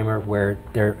legal framework where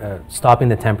they're stopping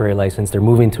the temporary license, they're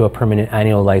moving to a permanent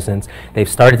annual license. They've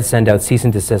started to send out cease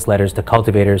and desist letters to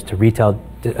cultivators, to retail,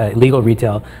 legal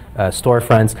retail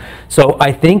storefronts. So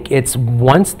I think it's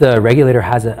once the regulator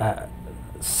has a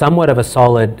somewhat of a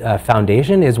solid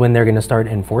foundation is when they're going to start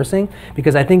enforcing,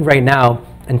 because I think right now,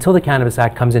 until the Cannabis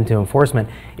Act comes into enforcement,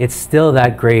 it's still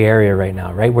that gray area right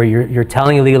now, right? Where you're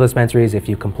telling illegal dispensaries, if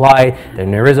you comply,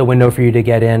 then there is a window for you to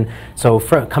get in. So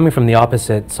coming from the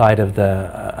opposite side of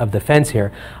the fence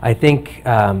here, I think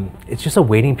it's just a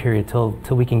waiting period till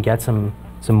we can get some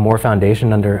more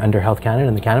foundation under Health Canada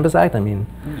and the Cannabis Act? I mean,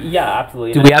 yeah,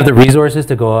 absolutely. Do we have the resources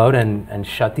to go out and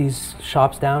shut these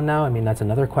shops down now? I mean, that's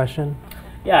another question.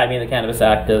 Yeah, I mean, the Cannabis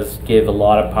Act does give a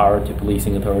lot of power to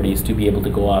policing authorities to be able to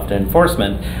go after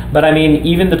enforcement. But I mean,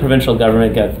 even the provincial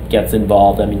government gets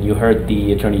involved. I mean, you heard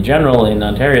the Attorney General in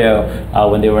Ontario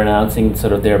when they were announcing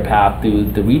sort of their path to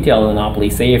the retail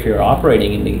monopoly, say if you're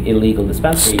operating in the illegal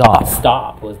dispensary,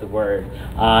 stop was the word.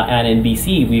 And in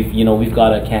BC, we've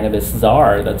got a cannabis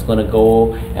czar that's going to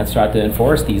go and start to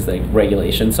enforce these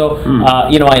regulations. So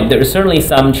there's certainly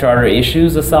some charter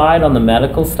issues aside on the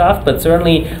medical stuff, but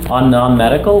certainly on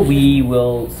non-medical, we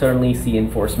will certainly see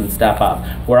enforcement step up.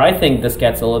 Where I think this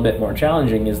gets a little bit more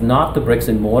challenging is not the bricks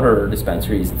and mortar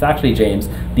dispensaries. It's actually, James,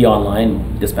 the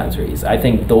online dispensaries. I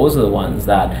think those are the ones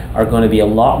that are going to be a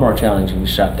lot more challenging to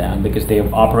shut down because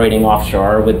they're operating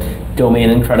offshore with domain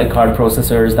and credit card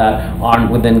processors that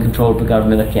aren't within control of the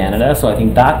government of Canada. So I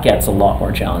think that gets a lot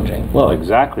more challenging. Well,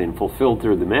 exactly, and fulfilled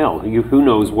through the mail. Who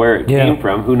knows where it came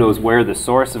from? Who knows where the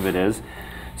source of it is?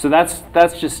 So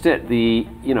that's just it.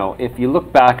 If you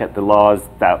look back at the laws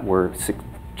that were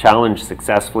challenged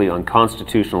successfully on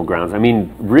constitutional grounds, I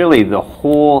mean, really the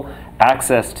whole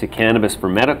access to cannabis for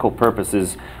medical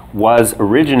purposes was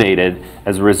originated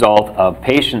as a result of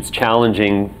patients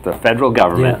challenging the federal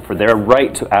government for their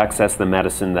right to access the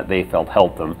medicine that they felt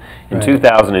helped them. In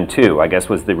 2002, I guess,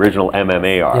 was the original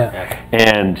MMAR.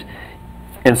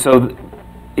 And so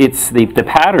it's the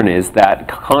pattern is that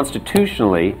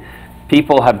constitutionally,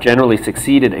 people have generally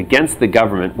succeeded against the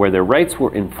government where their rights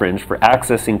were infringed for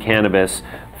accessing cannabis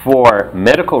for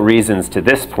medical reasons to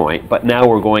this point, but now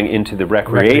we're going into the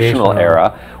recreational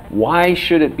era. Why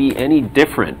should it be any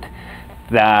different?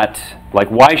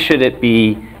 Why should it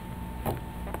be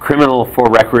criminal for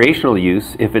recreational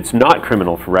use if it's not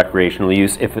criminal for recreational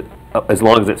use as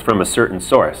long as it's from a certain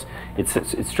source? It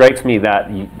strikes me that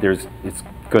it's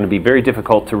going to be very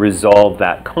difficult to resolve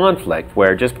that conflict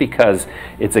where just because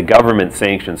it's a government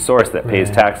sanctioned source that pays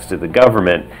taxes to the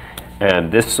government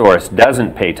and this source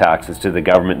doesn't pay taxes to the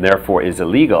government and therefore is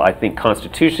illegal, I think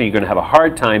constitutionally you're going to have a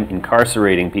hard time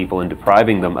incarcerating people and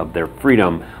depriving them of their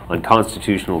freedom on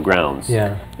constitutional grounds.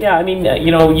 Yeah, I mean,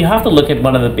 you have to look at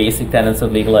one of the basic tenets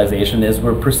of legalization is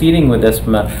we're proceeding with this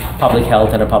from a public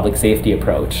health and a public safety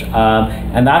approach.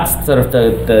 And that's sort of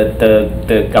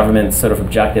the government's sort of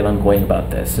objective on going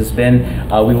about this has been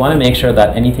we want to make sure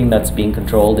that anything that's being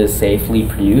controlled is safely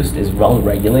produced, is well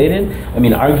regulated. I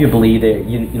mean, arguably,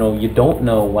 you don't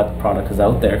know what product is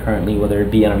out there currently, whether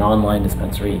it be in an online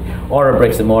dispensary or a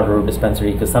bricks and mortar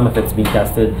dispensary, because some of it's being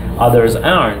tested, others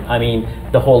aren't. I mean,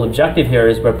 the whole objective here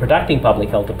is we're protecting public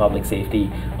health and public safety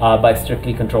by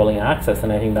strictly controlling access,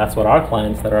 and I think that's what our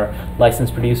clients that are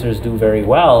licensed producers do very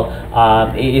well,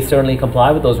 is certainly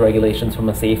comply with those regulations from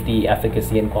a safety,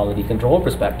 efficacy, and quality control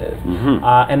perspective.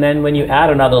 And then when you add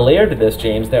another layer to this,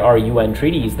 James, there are UN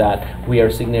treaties that we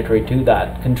are signatory to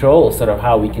that control sort of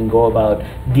how we can go about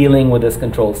dealing with this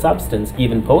controlled substance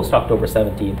even post October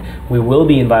 17th. We will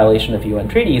be in violation of UN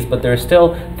treaties, but there are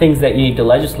still things that you need to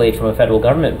legislate from a federal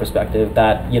government perspective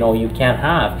that you can't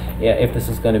have if this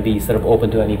is going to be sort of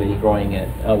open to anybody growing it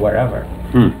wherever.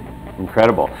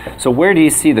 Incredible. So where do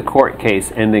you see the court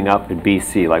case ending up in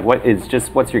BC? Like,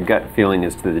 what's your gut feeling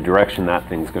as to the direction that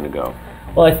thing's going to go?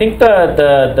 Well, I think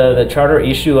the charter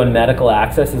issue on medical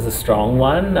access is a strong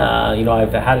one.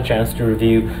 I've had a chance to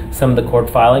review some of the court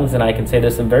filings, and I can say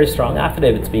there's some very strong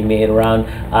affidavits being made around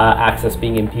access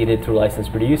being impeded through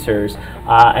licensed producers.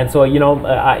 And so,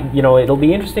 it'll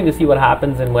be interesting to see what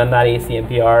happens and when that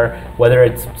ACMPR, whether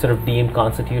it's sort of deemed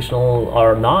constitutional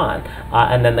or not,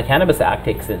 and then the Cannabis Act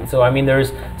kicks in. So, I mean,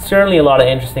 there's certainly a lot of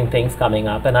interesting things coming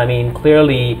up. And I mean,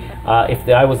 clearly, if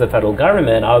I was the federal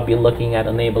government, I would be looking at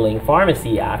enabling pharmacy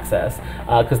access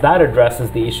because that addresses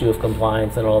the issue of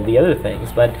compliance and all the other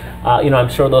things. But I'm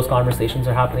sure those conversations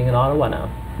are happening in Ottawa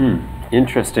now.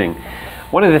 Interesting.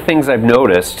 One of the things I've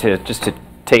noticed, just to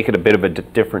take it a bit of a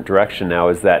different direction now,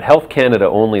 is that Health Canada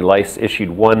only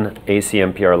issued one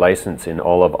ACMPR license in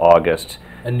all of August.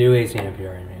 A new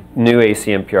ACMPR, I mean. New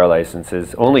ACMPR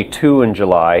licenses, only 2 in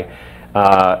July.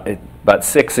 But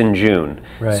 6 in June.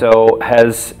 Right. So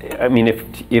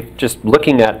if just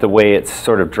looking at the way it's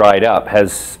sort of dried up,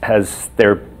 has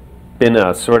there been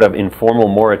a sort of informal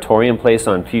moratorium placed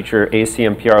on future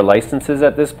ACMPR licenses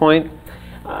at this point?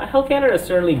 Health Canada is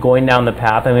certainly going down the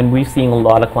path. I mean, we've seen a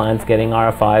lot of clients getting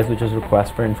RFIs, which is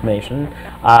requests for information.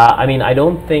 I mean, I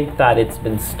don't think that it's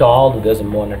been stalled or there's a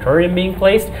moratorium being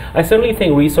placed. I certainly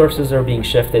think resources are being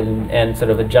shifted and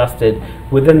sort of adjusted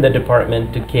within the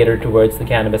department to cater towards the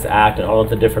Cannabis Act and all of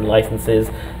the different licenses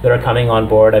that are coming on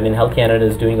board. I mean, Health Canada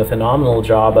is doing a phenomenal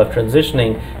job of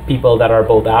transitioning people that are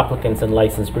both applicants and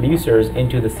licensed producers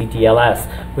into the CTLS,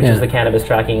 which is the Cannabis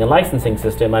Tracking and Licensing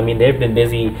System. I mean, they've been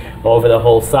busy over the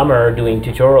whole summer doing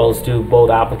tutorials to both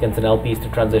applicants and LPs to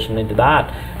transition into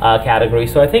that category.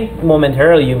 So I think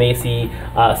momentarily you may see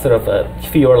sort of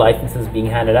fewer licenses being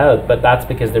handed out, but that's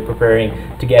because they're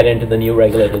preparing to get into the new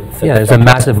regulated system. Yeah, there's a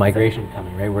massive migration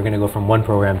coming, right? We're going to go from one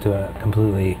program to a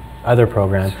completely other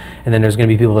program, and then there's going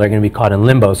to be people that are going to be caught in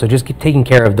limbo. So just taking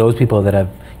care of those people that have,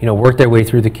 you know, worked their way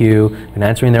through the queue and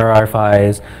answering their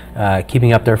RFIs,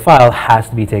 keeping up their file has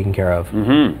to be taken care of.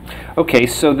 Mm-hmm. Okay,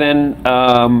 so then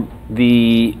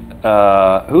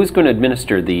who's going to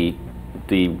administer the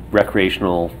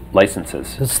recreational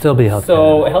licenses? It'll still be Health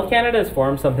So Canada. Health Canada has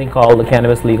formed something called the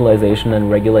Cannabis Legalization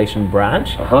and Regulation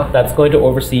Branch that's going to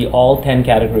oversee all 10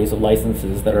 categories of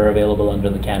licenses that are available under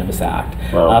the Cannabis Act.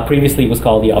 Wow. Previously it was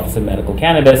called the Office of Medical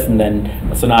Cannabis, and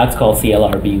then so now it's called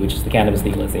CLRB, which is the Cannabis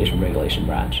Legalization and Regulation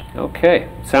Branch. Okay,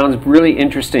 sounds really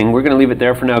interesting. We're going to leave it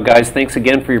there for now, guys. Thanks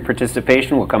again for your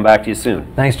participation. We'll come back to you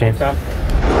soon. Thanks, James.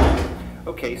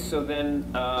 Okay, so then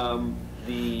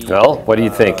well, what do you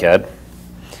think, Ed?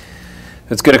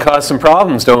 It's going to cause some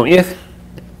problems, don't you?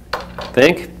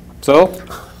 Think so?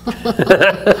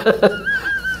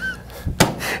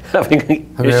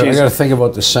 Having I issues. got to think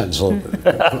about the sentence a little bit.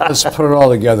 Let's put it all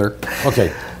together.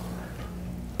 Okay.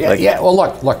 Yeah. Well,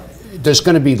 look. There's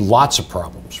going to be lots of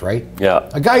problems, right? Yeah.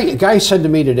 A guy said to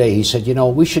me today. He said, you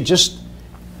know, they should just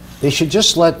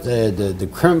let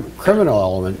the criminal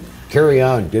element carry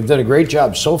on. They've done a great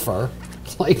job so far.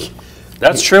 Like.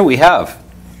 That's true. We have.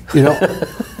 You know.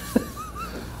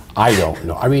 I don't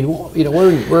know. I mean, you know,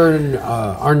 we're in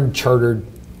uncharted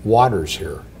waters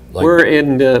here. Like,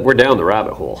 we're down the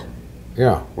rabbit hole.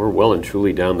 Yeah. We're well and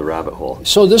truly down the rabbit hole.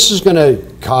 So this is going to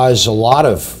cause a lot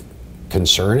of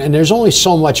concern, and there's only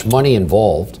so much money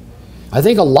involved. I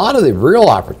think a lot of the real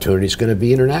opportunity is going to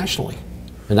be internationally,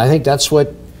 and I think that's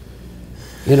what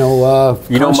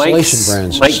Constellation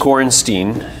Brands. Mike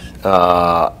Gorenstein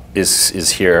is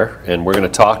here, and we're going to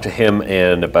talk to him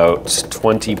in about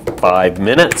 25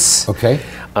 minutes. Okay.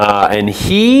 And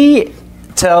he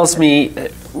tells me,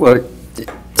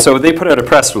 so they put out a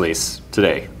press release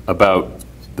today about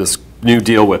this new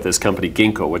deal with this company,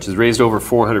 Ginkgo, which has raised over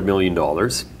 $400 million,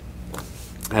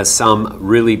 has some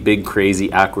really big,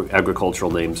 crazy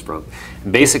agricultural names from.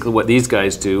 And basically what these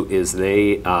guys do is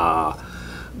they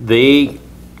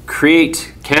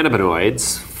create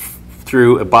cannabinoids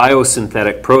through a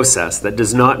biosynthetic process that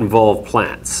does not involve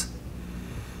plants.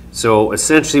 So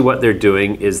essentially what they're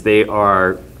doing is they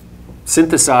are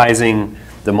synthesizing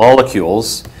the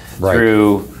molecules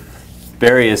through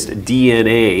various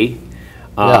DNA.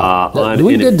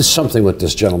 We did something with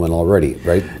this gentleman already,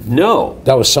 right? No.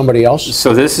 That was somebody else?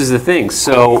 So this is the thing.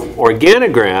 So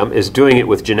Organigram is doing it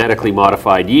with genetically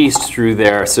modified yeast through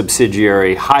their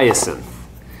subsidiary Hyacinth.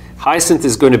 Hyacinth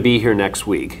is going to be here next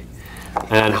week.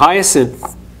 And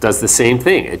Hyacinth does the same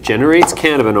thing. It generates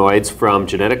cannabinoids from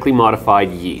genetically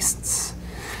modified yeasts.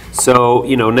 So,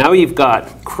 you know, now you've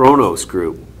got Cronos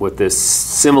Group with this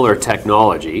similar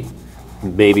technology,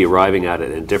 maybe arriving at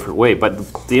it in a different way.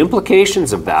 But the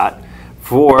implications of that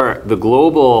for the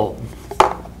global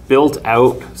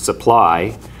built-out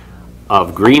supply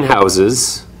of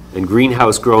greenhouses and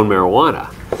greenhouse-grown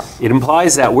marijuana, it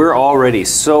implies that we're already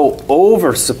so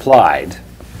oversupplied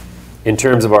in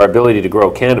terms of our ability to grow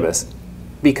cannabis.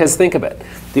 Because think of it,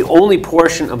 the only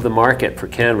portion of the market for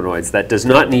cannabinoids that does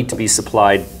not need to be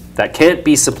supplied, that can't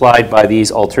be supplied by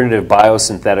these alternative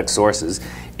biosynthetic sources,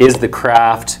 is the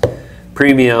craft,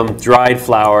 premium, dried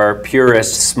flower,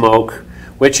 purist smoke,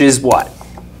 which is what?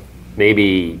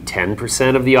 Maybe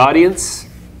 10% of the audience?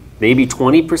 Maybe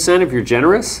 20% if you're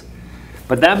generous?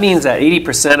 But that means that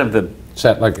 80% of the Is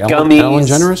that like gummies, Ellen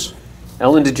DeGeneres?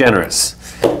 Ellen DeGeneres.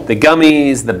 The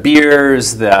gummies, the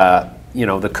beers, the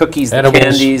cookies, Edibles. the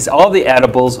candies, all the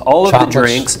edibles, all of Chocolates. the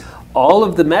drinks, all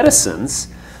of the medicines,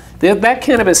 that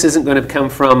cannabis isn't going to come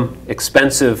from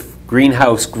expensive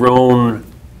greenhouse-grown,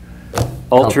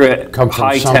 Come from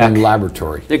high-tech. some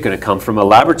laboratory. They're going to come from a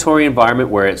laboratory environment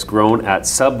where it's grown at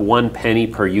sub 1 penny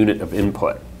per unit of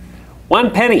input.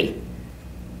 1 penny.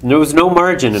 There's no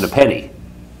margin in a penny.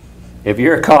 If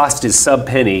your cost is sub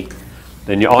penny,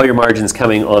 then all your margin's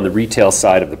coming on the retail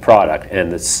side of the product.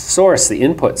 And the source, the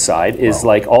input side, is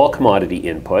like all commodity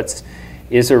inputs.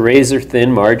 is a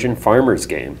razor-thin margin farmer's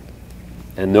game,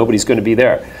 and nobody's going to be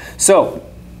there. So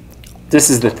this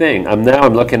is the thing. I'm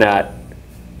looking at,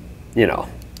 you know,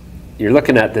 you're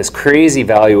looking at this crazy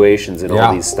valuations in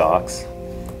all these stocks.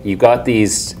 You've got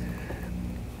these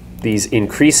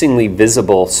increasingly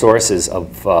visible sources of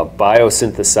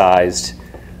biosynthesized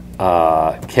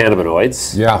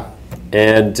cannabinoids. Yeah.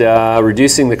 And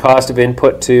reducing the cost of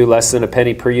input to less than a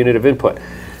penny per unit of input.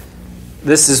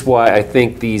 This is why I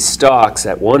think these stocks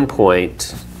at one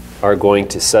point are going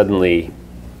to suddenly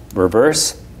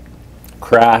reverse,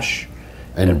 crash,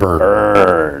 and burn.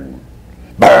 Burn.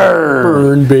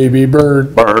 Burn, baby,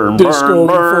 burn. Burn, Disco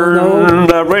burn, Inferno. burn.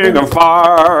 The ring of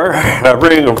fire, the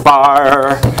ring of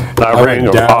fire, the ring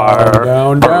of fire.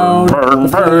 Down, burn, down. burn, The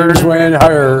flames went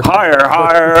higher. Higher,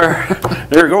 higher.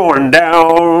 They're going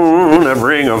down the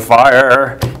ring of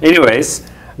fire. Anyways.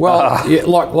 Well,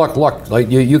 look. Like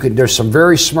you could. There's some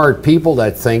very smart people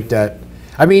that think that.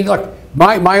 I mean, look.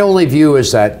 My only view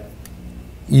is that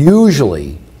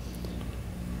usually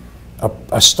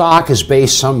a stock is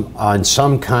based on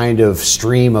some kind of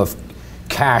stream of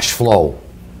cash flow,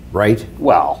 right?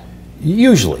 Well,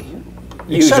 usually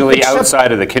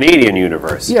outside of the Canadian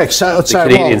universe. Yeah, outside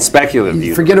the Canadian speculative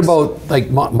universe. Forget about like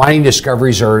mining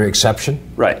discoveries are an exception.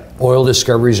 Right. Oil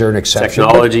discoveries are an exception.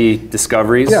 Technology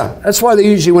discoveries. Yeah, that's why they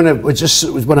usually when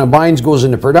a mine goes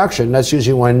into production, that's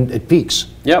usually when it peaks.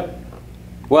 Yep.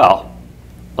 Well,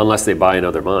 unless they buy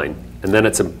another mine, and then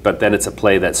it's a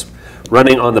play that's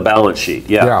running on the balance sheet.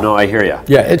 Yeah. No, I hear you.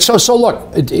 Yeah. It's so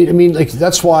look. I mean, like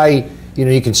that's why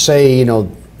you can say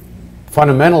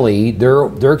fundamentally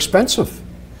they're expensive.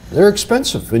 They're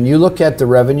expensive. When you look at the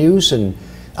revenues, and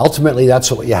ultimately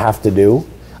that's what you have to do.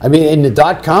 I mean, in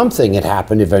the .com thing, it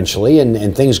happened eventually,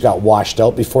 and things got washed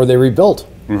out before they rebuilt.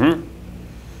 Mm-hmm.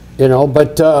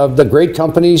 But the great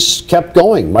companies kept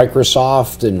going.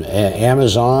 Microsoft and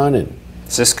Amazon and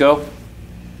Cisco.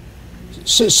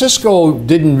 Cisco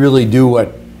didn't really do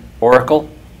what Oracle.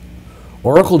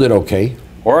 Oracle did okay.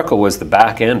 Oracle was the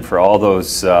back end for all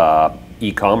those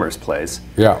e-commerce plays.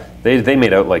 Yeah. They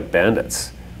made out like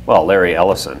bandits. Well, Larry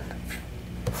Ellison.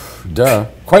 Duh.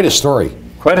 Quite a story.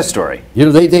 Quite a story.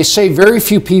 They say very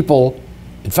few people.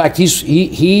 In fact,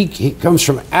 he comes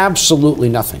from absolutely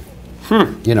nothing.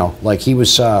 Like he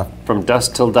was from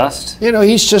dust till dust.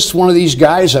 He's just one of these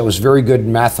guys that was very good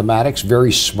in mathematics,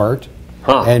 very smart,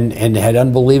 and had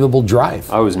unbelievable drive.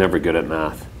 I was never good at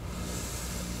math.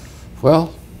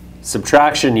 Well,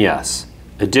 subtraction, yes.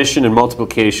 Addition and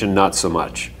multiplication, not so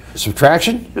much.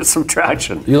 Subtraction?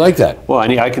 Subtraction. You like that? Well,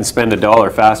 I can spend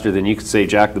 $1 faster than you could say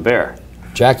Jack the Bear.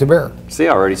 Jack the Bear. See,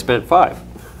 I already spent $5.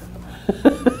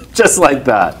 Just like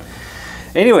that.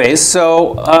 Anyways,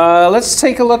 so let's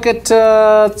take a look at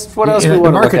what else we want to look at.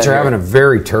 The markets are having a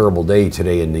very terrible day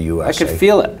today in the U.S. I could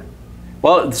feel it.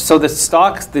 Well, so the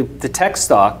stocks, the tech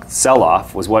stock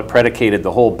sell-off was what predicated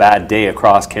the whole bad day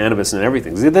across cannabis and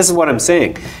everything. This is what I'm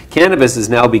saying. Cannabis is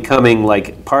now becoming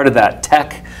like part of that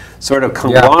tech sort of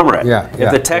conglomerate.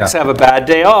 If the techs have a bad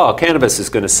day, cannabis is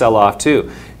going to sell off too.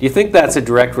 Do you think that's a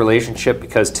direct relationship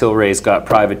because Tilray's got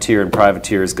Privateer and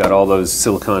Privateer's got all those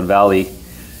Silicon Valley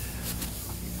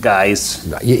guys?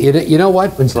 You know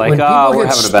what?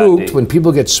 When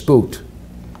people get spooked,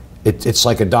 it's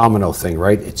like a domino thing,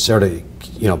 right? It sort of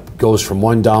goes from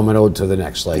one domino to the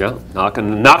next, like knocking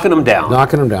them down.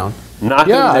 Knocking them down. Knocking them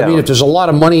down. I mean, if there's a lot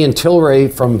of money in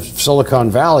Tilray from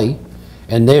Silicon Valley,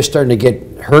 and they're starting to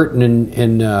get hurt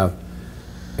in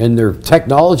their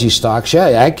technology stocks,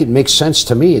 it makes sense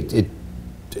to me. It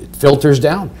filters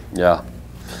down. Yeah,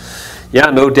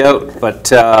 no doubt.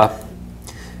 But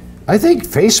I think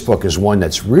Facebook is one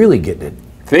that's really getting it.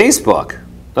 Facebook.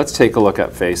 Let's take a look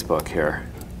at Facebook here.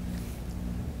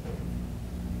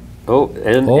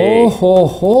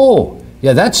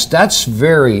 Yeah, that's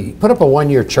very. Put up a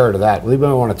 1-year chart of that. We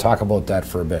might want to talk about that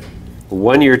for a bit.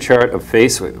 1-year chart of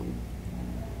Facebook.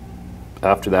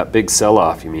 After that big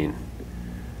sell-off, you mean?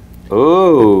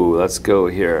 Oh, let's go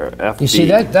here. FB. You see,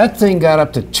 that thing got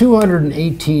up to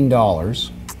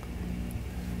 $218.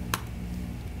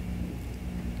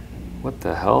 What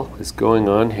the hell is going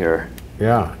on here?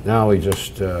 Yeah, now we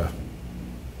just... oh,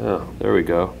 there we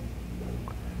go.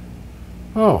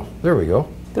 Oh, there we go.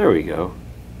 There we go.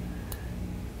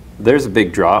 There's a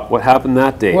big drop. What happened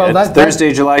that day? Well,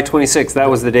 Thursday, July 26th. That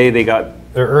was the day they got...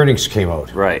 Their earnings came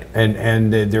out. Right.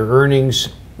 And their earnings...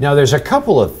 Now, there's a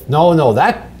couple of... No,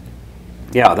 that...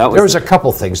 Yeah, that was... There was a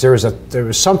couple things. There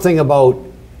was something about...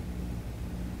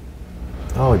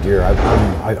 Oh, dear.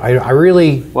 I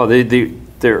really... Well,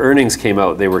 their earnings came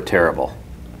out. They were terrible.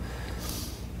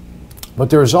 But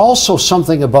there was also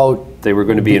something about they were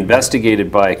going to be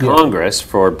investigated by Congress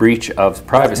for breach of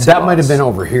privacy That laws. might have been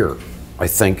over here, I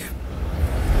think,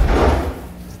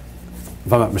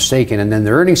 if I'm not mistaken. And then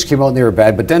the earnings came out and they were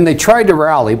bad, but then they tried to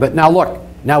rally. But now look,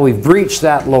 now we've breached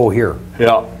that low here.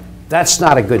 Yeah. That's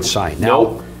not a good sign. Now,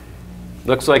 Nope.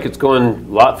 Looks like it's going a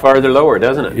lot farther lower,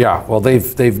 doesn't it? yeah, well,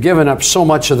 they've given up so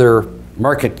much of their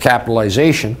market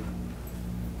capitalization.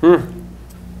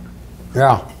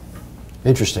 Yeah,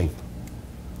 interesting.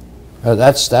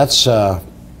 That's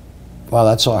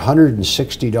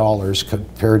 $160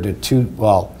 compared to two.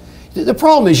 Well, the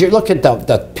problem is you look at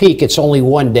the peak. It's only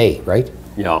one day, right?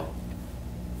 Yeah.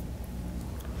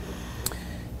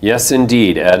 Yes,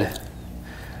 indeed, Ed.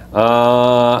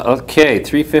 Okay,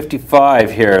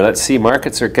 355 here. Let's see.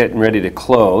 Markets are getting ready to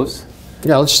close.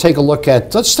 Yeah, let's take a look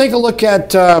at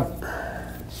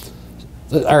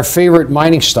our favorite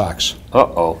mining stocks.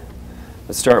 Uh-oh.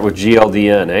 Let's start with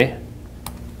GLDN, eh?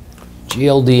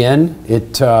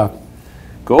 GLDN.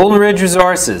 Golden Ridge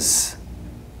Resources,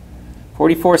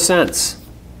 44 cents.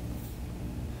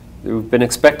 We've been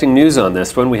expecting news on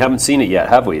this one. We haven't seen it yet,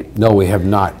 have we? No, we have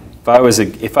not. If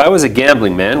I was a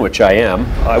gambling man, which I am,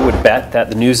 I would bet that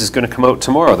the news is going to come out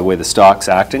tomorrow, the way the stock's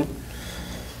acting.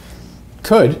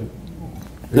 Could.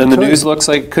 Then the news looks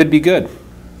like it could be good.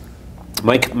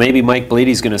 Maybe Mike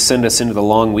Blady's going to send us into the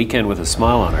long weekend with a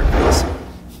smile on our face.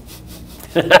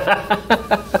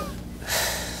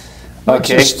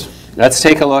 Okay, let's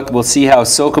take a look. We'll see how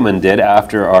Sokoman did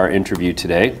after our interview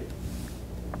today.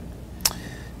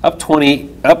 Up 5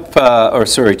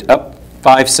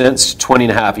 cents to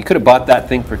 20.5. You could have bought that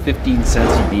thing for 15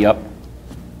 cents. You'd be up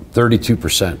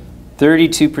 32%.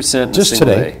 32% Just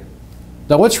today.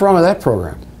 Now, what's wrong with that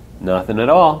program? Nothing at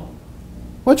all.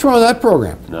 What's wrong with that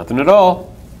program? Nothing at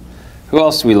all. Who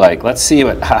else do we like? Let's see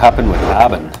what happened with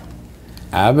Aben.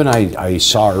 Aben, I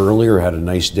saw earlier, had a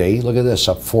nice day. Look at this,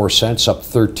 up 4 cents, up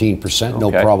 13%. No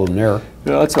Okay. problem there.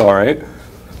 Yeah, that's all right.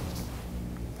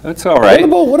 That's all right.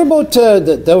 What about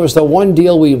there was the one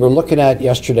deal we were looking at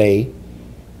yesterday.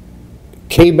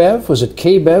 KBev, was it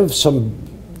KBev? Some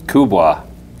Kubwa.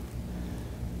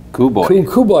 Kuboy.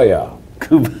 Kubaya.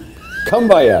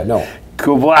 Kumbaya, no.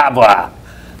 Kubwabwa.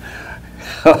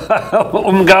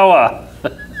 Umgawa.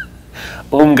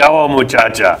 Umgawa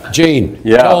muchacha. Jane.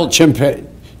 Yeah. Tell Chimp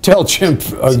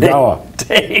Gawa.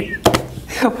 Dave,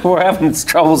 we're having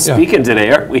trouble speaking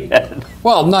today, aren't we, Ed?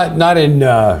 Well, not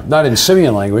in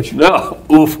simian language. No.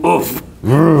 Oof, oof.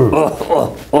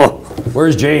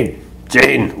 Where's Jane?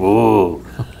 Jane. Ooh.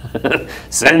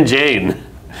 Send Jane.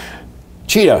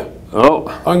 Cheetah. Oh.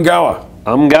 Ungawa.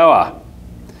 Umgawa.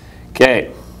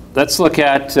 Okay. Let's look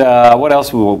at what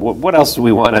else do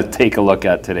we want to take a look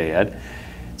at today, Ed?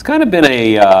 It's kind of been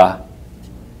a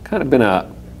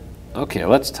okay,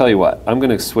 let's tell you what. I'm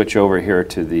going to switch over here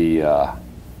to the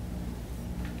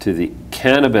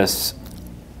cannabis,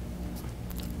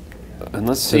 and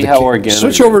let's see how organic.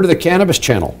 Switch over to the cannabis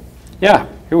channel. Yeah,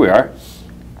 here we are.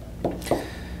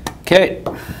 Okay,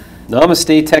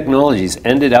 Namaste Technologies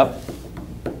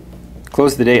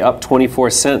closed the day up 24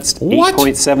 cents,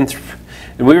 8.73,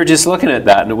 and we were just looking at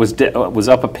that, and it was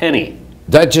up a penny.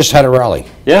 That just had a rally.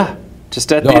 Yeah,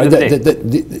 just at the end of the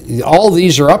day. All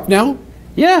these are up now?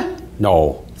 Yeah.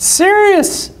 No.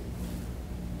 Serious.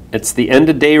 It's the end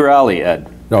of day rally, Ed.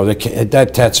 No,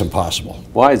 that's impossible.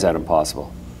 Why is that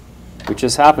impossible? It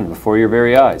just happened before your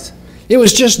very eyes. It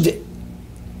was just.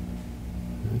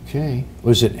 Okay.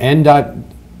 Was it N dot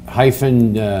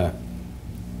hyphen?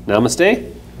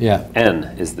 Namaste? Yeah. N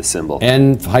is the symbol.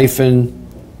 N hyphen.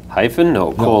 Hyphen?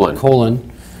 No, colon.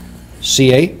 Colon.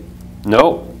 CA?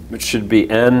 No, it should be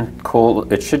N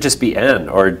colon. It should just be N,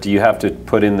 or do you have to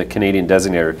put in the Canadian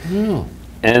designator? No.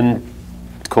 N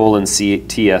colon C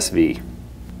TSV.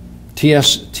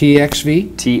 TXV?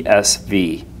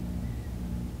 TSV.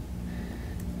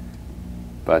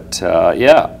 But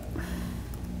yeah.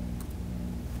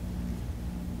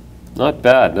 Not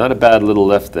bad. Not a bad little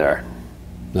lift there.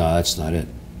 No, that's not it.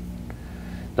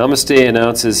 Namaste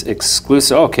announces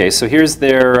exclusive. Okay, so here's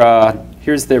their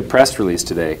press release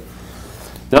today.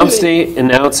 Namaste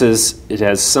announces it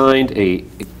has signed a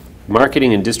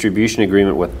marketing and distribution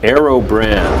agreement with Aero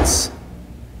Brands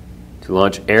to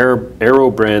launch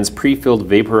Aero Brands pre-filled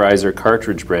vaporizer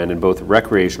cartridge brand in both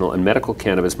recreational and medical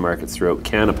cannabis markets throughout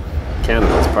Canada.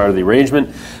 As part of the arrangement,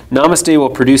 Namaste will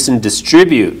produce and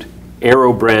distribute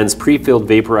Aero Brands pre-filled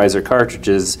vaporizer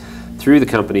cartridges through the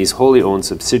company's wholly owned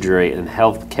subsidiary and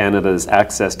Health Canada's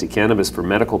Access to Cannabis for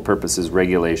Medical Purposes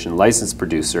Regulation licensed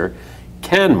producer,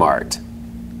 CanMart.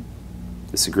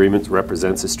 This agreement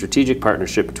represents a strategic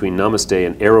partnership between Namaste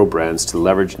and Aero Brands to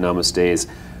leverage Namaste's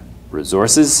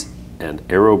resources and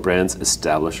Aero Brands'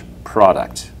 established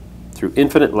product. Through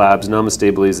Infinite Labs,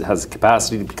 Namaste believes it has the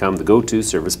capacity to become the go-to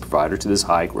service provider to this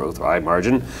high-growth,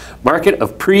 high-margin market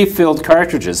of pre-filled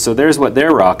cartridges. So there's what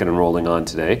they're rocking and rolling on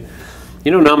today.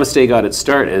 You know, Namaste got its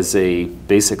start as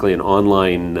basically an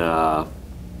online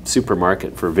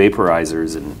supermarket for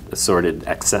vaporizers and assorted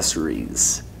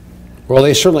accessories. Well,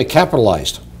 they certainly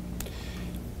capitalized.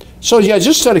 So yeah,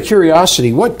 just out of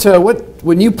curiosity, what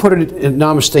when you put it in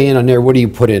Namaste in on there, what do you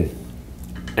put in?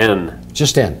 N.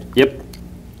 Just N. Yep.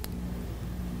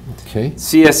 Okay.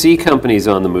 CSE companies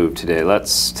on the move today.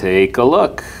 Let's take a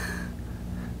look.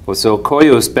 Well, so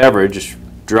Koyos Beverage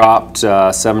dropped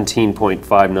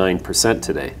 17.59%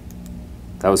 today.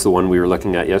 That was the one we were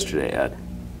looking at yesterday, Ed.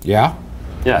 Yeah?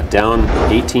 Yeah, down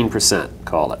 18%,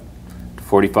 call it,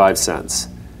 45 cents.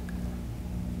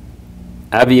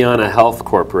 Aviana Health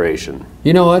Corporation.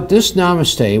 You know what? This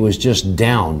Namaste was just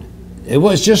down. It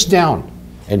was just down.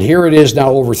 And here it is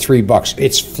now over $3.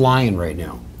 It's flying right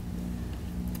now.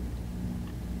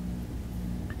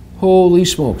 Holy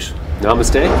smokes.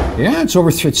 Namaste? Yeah, it's over,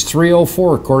 it's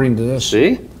 304 according to this.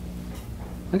 See?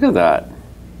 Look at that.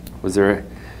 Was there,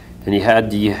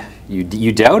 and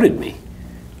you doubted me.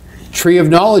 Tree of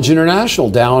Knowledge International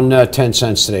down 10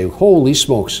 cents today. Holy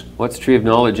smokes. What's Tree of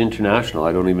Knowledge International?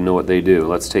 I don't even know what they do.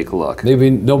 Let's take a look. Maybe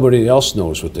nobody else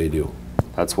knows what they do.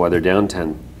 That's why they're down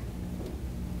 10.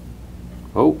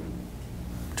 Oh,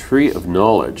 Tree of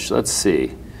Knowledge. Let's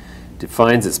see.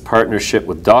 Defines its partnership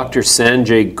with Dr.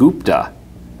 Sanjay Gupta.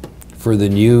 For the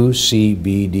new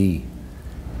CBD.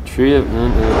 Tree of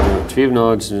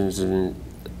Knowledge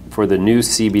for the new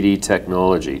CBD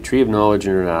technology. Tree of Knowledge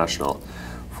International.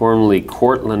 Formerly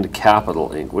Cortland Capital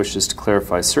Inc. wishes to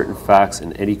clarify certain facts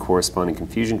and any corresponding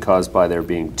confusion caused by there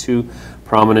being two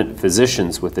prominent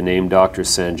physicians with the name Dr.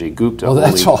 Sanjay Gupta. Oh,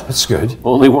 that's good.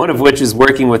 Only one of which is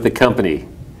working with the company.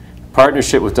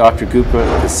 Partnership with Dr. Gupta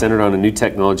is centered on a new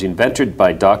technology invented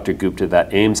by Dr. Gupta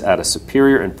that aims at a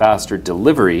superior and faster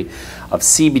delivery of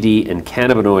CBD and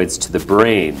cannabinoids to the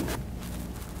brain.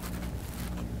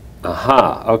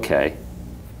 Aha, okay.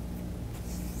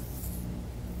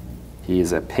 He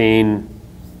is a pain.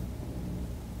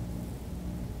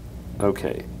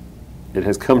 Okay. It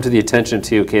has come to the attention of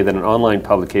TOK that an online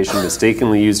publication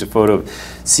mistakenly used a photo of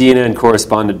CNN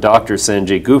correspondent Dr.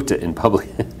 Sanjay Gupta in public.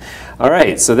 All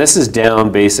right, so this is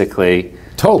down basically.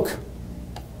 Toke.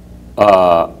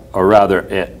 Or rather,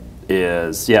 it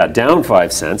is, yeah, down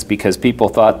 5 cents because people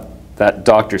thought that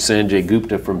Dr. Sanjay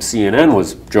Gupta from CNN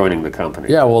was joining the company.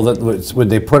 Yeah, well, when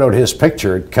they put out his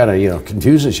picture, it kind of,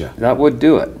 confuses you. That would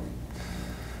do it.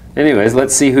 Anyways,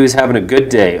 let's see who's having a good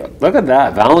day. Look at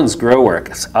that. Valens Grow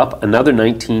Works up another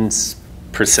 19%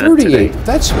 38. today.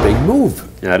 That's a big move.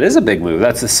 Yeah, it is a big move.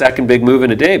 That's the second big move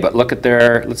in a day. But look at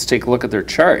let's take a look at their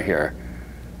chart here.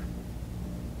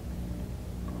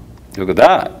 Look at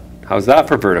that. How's that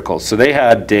for verticals? So they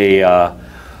had a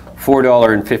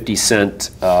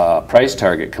 $4.50 price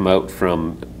target come out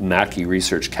from Mackey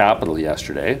Research Capital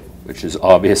yesterday, which is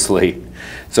obviously,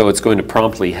 so it's going to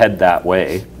promptly head that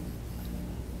way.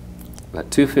 At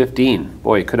 $2.15,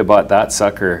 boy, you could have bought that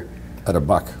sucker At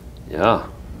 $1. Yeah.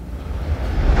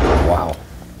 Wow.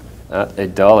 At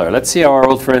 $1. Let's see how our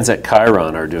old friends at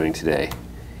Chiron are doing today.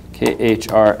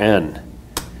 KHRN.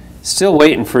 Still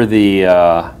waiting for the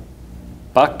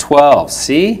 $1.12.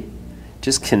 See?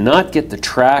 Just cannot get the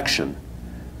traction.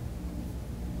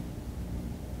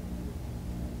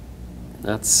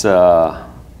 That's a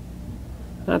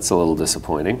little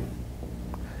disappointing.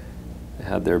 They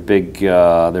had their big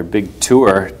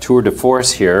tour de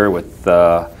force here with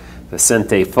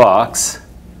Vicente Fox.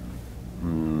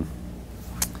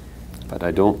 But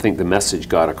I don't think the message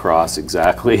got across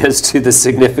exactly as to the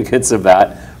significance of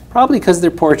that. Probably because of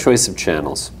their poor choice of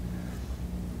channels.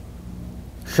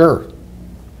 Sure.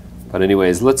 But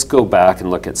anyways, let's go back and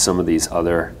look at some of these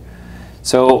other.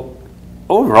 So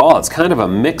overall, it's kind of a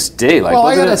mixed day. Like, well,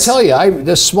 I got to tell you,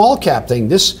 this small cap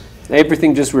thing,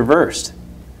 everything just reversed.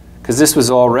 Because this was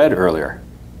all red earlier.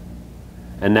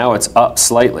 And now it's up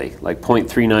slightly, like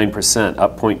 0.39%,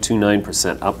 up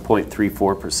 0.29%, up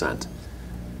 0.34%.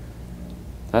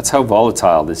 That's how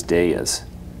volatile this day is.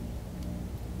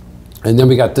 And then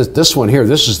we got this one here.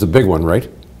 This is the big one, right?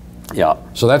 Yeah.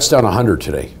 So that's down 100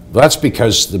 today. That's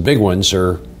because the big ones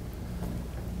are,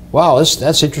 wow,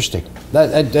 that's interesting.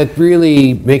 That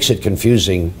really makes it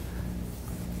confusing.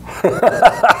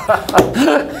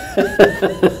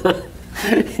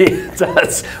 It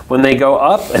does. When they go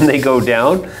up and they go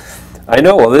down. I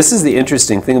know. Well, this is the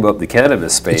interesting thing about the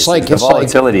cannabis space. The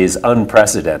volatility is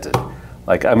unprecedented.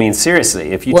 Like, I mean,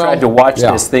 seriously, if you tried to watch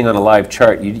this thing on a live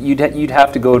chart, you'd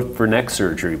have to go for neck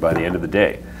surgery by the end of the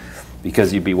day.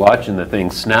 because you'd be watching the thing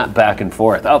snap back and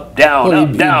forth, up, down, Well,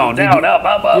 up, down, down, up,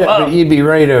 up, Yeah, up. but you'd be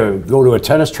ready to go to a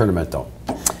tennis tournament, though.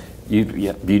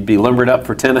 You'd be lumbered up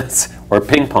for tennis or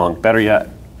ping pong, better yet.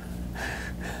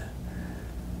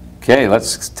 Okay,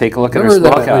 let's take a look at our Remember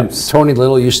small that when caps. Tony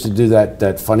Little used to do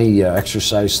that funny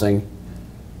exercise thing?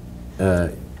 I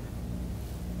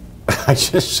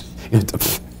just...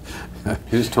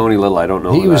 Who's Tony Little? I don't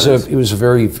know. He who was that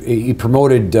is. he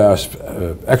promoted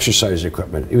exercise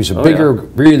equipment. He was a Oh, bigger, yeah.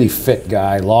 really fit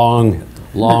guy, long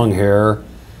hair,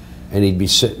 and he'd be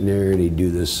sitting there and he'd do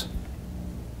this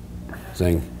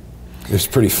thing. It was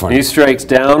pretty funny. New strikes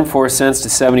down 4 cents to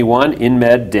 71.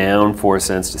 InMed down 4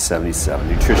 cents to 77.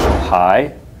 Nutritional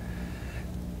high.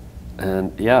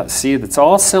 And yeah, see, it's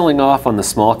all selling off on the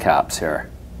small caps here,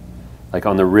 like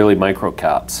on the really micro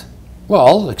caps,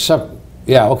 Well, except,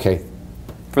 yeah, okay,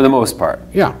 for the most part.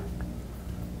 yeah.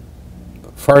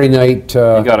 Friday night.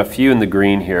 You got a few in the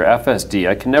green here. FSD,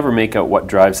 I can never make out what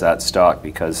drives that stock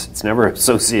because it's never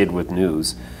associated with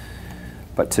news.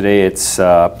 But today it's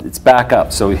back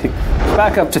up, so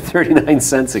back up to 39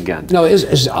 cents again. No, is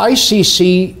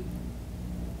ICC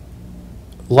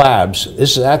Labs,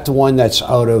 is that the one that's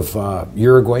out of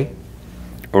Uruguay?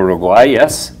 Uruguay,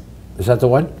 yes. Is that the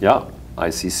one? Yeah,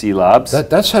 ICC Labs.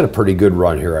 That's had a pretty good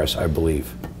run here, I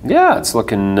believe. Yeah, it's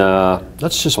looking.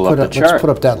 Let's just pull put up up, the let's chart. put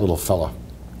up that little fella.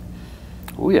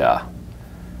 Oh yeah,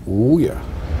 Ooh, yeah.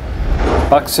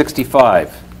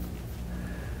 $1.65.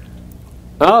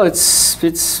 Oh, it's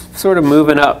sort of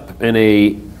moving up in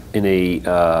a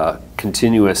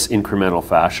continuous incremental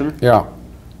fashion. Yeah.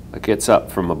 It gets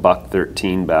up from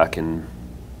 $1.13 back in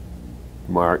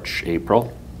March,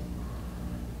 April.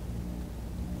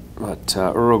 But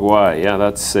Uruguay, yeah,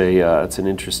 that's an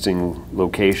interesting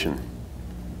location.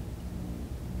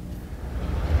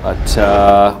 But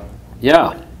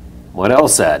yeah, what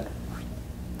else, Ed?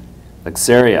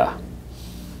 Lexaria,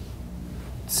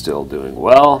 still doing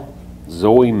well.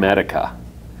 Zoe Medica,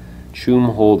 Chum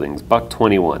Holdings,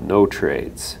 $1.21, no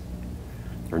trades,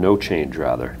 or no change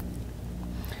rather.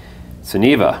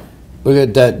 Suniva. Look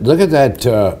at that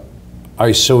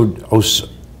isodial.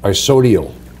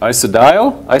 Isodial?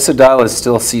 Isodial is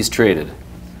still cease traded.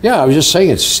 Yeah, I was just saying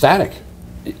it's static.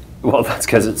 Well, that's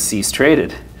because it's cease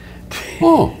traded.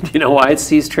 Oh, Do you know why it's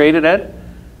cease traded, Ed?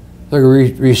 they're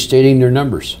restating their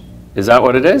numbers. Is that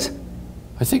what it is?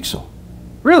 I think so.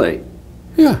 Really?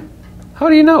 Yeah, How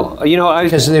do you know? You know,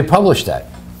 because they published that.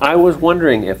 I was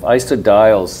wondering if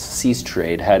Isodial's cease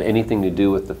trade had anything to do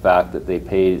with the fact that they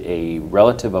paid a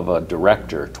relative of a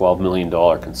director $12 million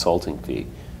consulting fee.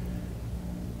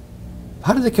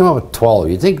 How did they come up with 12?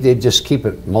 You'd think they'd just keep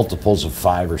it multiples of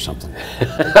 5 or something.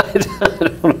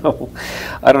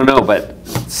 I don't know, but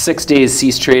 6 days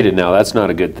cease traded now. That's not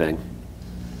a good thing.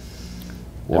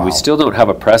 And we Wow. still don't have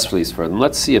a press release for them.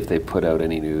 Let's see if they put out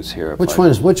any news here. Which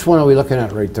one are we looking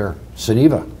at right there?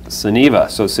 Suniva. Suniva.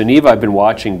 So Suniva I've been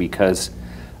watching because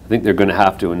I think they're going to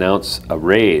have to announce a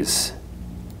raise.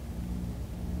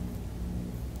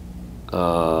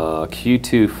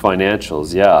 Q2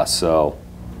 financials, yeah, so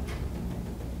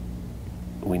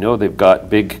we know they've got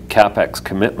big CapEx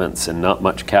commitments and not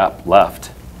much cap left.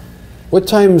 What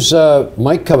time's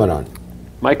Mike coming on?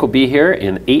 Mike will be here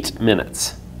in 8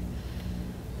 minutes.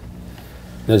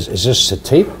 Is this a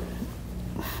tape?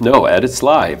 No, Ed, it's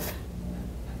live.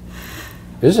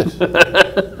 Is it?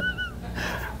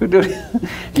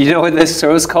 You know what this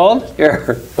show is called?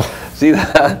 Here, see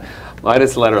that?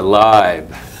 Midas Letter Live.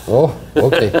 Oh,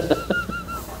 okay.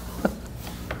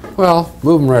 Well,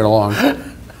 moving right along.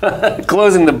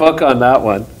 Closing the book on that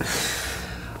one.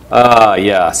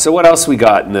 Yeah. So what else we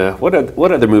got in the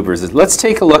what other movers? Let's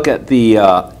take a look at the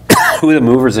who the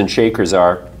movers and shakers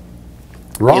are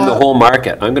in the whole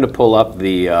market. I'm going to pull up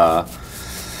the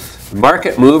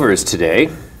market movers today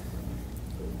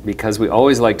because we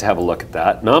always like to have a look at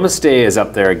that. Namaste is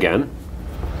up there again,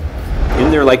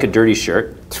 in there like a dirty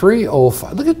shirt.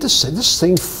 305. Look at this. This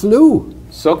thing flew.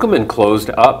 Sokoman closed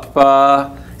up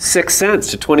 6 cents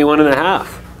to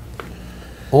 21.5.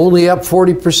 Only up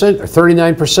 40% or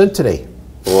 39% today.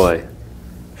 Boy,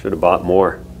 should have bought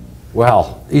more.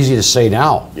 Well, easy to say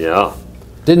now. Yeah.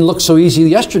 Didn't look so easy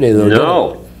yesterday, though.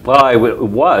 No. Well, it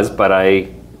was, but I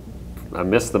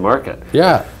missed the market. Did it?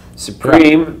 Yeah.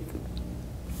 Supreme,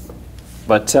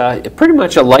 but pretty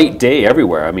much a light day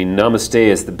everywhere. I mean, Namaste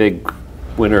is the big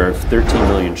winner of 13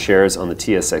 million shares on the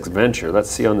TSX Venture. Let's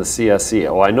see on the CSE.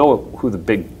 Oh, I know who the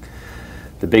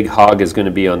big hog is going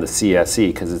to be on the CSE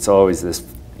because it's always this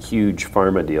huge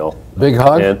pharma deal. Big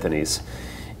hog? Anthony's.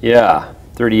 Yeah,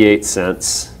 38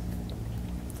 cents.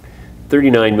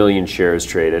 39 million shares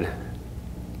traded.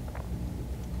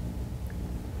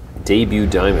 debut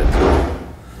diamonds.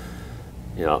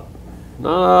 Yeah,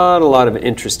 not a lot of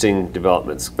interesting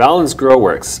developments. Valens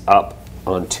Growworks up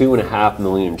on 2.5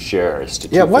 million shares to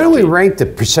 250. Yeah, why don't we rank the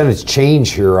percentage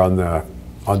change here on that?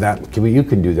 You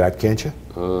can do that, can't you?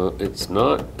 It's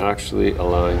not actually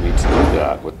allowing me to do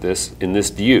that with this in this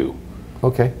view.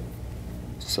 Okay.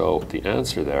 So the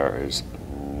answer there is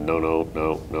no,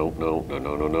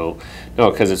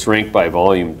 because it's ranked by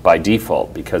volume by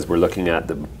default because we're looking at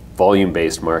the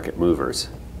volume-based market movers.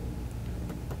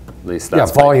 At least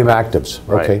that's volume actives.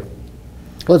 Okay.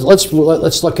 Right.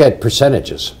 Let's look at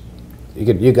percentages.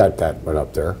 You got that one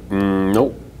up there.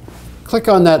 Nope. Click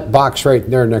on that box right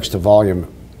there next to volume.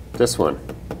 This one.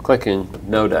 Clicking,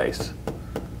 no dice.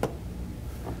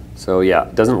 So yeah,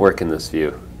 it doesn't work in this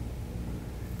view.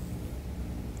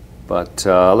 But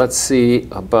let's see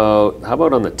about, how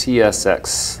about on the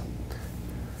TSX?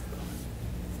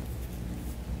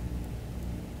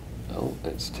 Oh,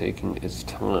 it's taking its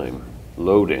time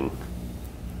loading.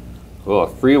 Oh,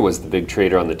 Freya was the big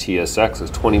trader on the TSX. It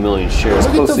was 20 million shares,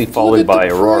 closely followed by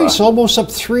Aurora. Price, almost up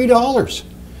 $3.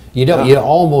 You know, you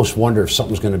almost wonder if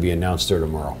something's going to be announced there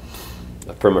tomorrow.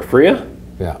 From a Freya?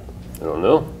 Yeah. I don't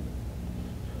know.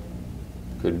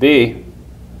 Could be.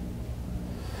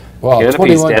 Well,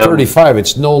 21.35.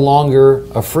 It's no longer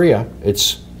a Freya.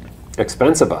 It's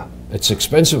expensive. It's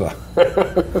expensive.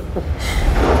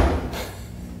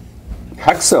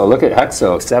 Hexo. Look at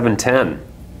Hexo. 710.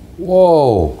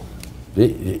 Whoa.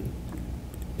 Didn't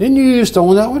you used to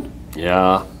own that one?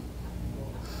 Yeah.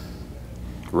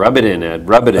 Rub it in, Ed.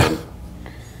 Rub it in.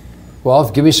 Well,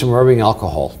 give me some rubbing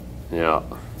alcohol. Yeah.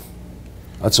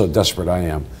 That's how desperate I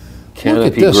am.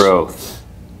 Canopy growth.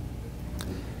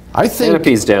 I think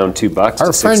Canopy's down $2 to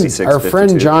 66.52. Our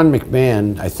friend John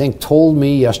McMahon, I think, told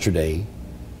me yesterday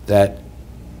that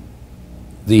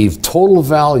the total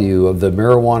value of the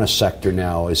marijuana sector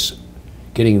now is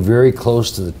getting very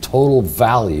close to the total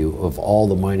value of all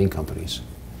the mining companies.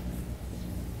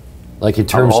 Like in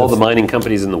terms of all the mining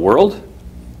companies in the world?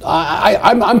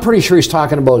 I'm pretty sure he's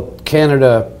talking about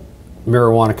Canada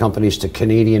marijuana companies to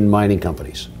Canadian mining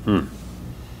companies.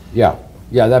 Yeah,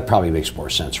 that probably makes more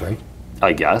sense, right?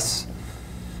 I guess.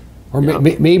 Or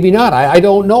maybe not. I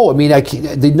don't know. I mean,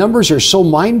 the numbers are so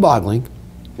mind-boggling.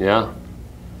 Yeah.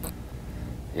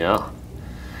 Yeah.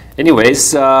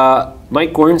 Anyways,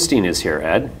 Mike Gorenstein is here,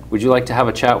 Ed. Would you like to have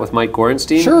a chat with Mike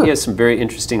Gorenstein? Sure. He has some very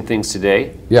interesting things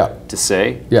today to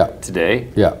say today.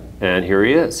 Yeah. And here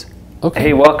he is. Okay.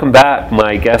 Hey, welcome back.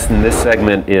 My guest in this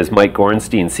segment is Mike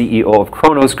Gorenstein, CEO of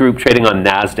Cronos Group, trading on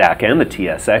NASDAQ and the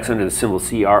TSX under the symbol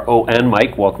CRON.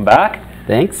 Mike, welcome back.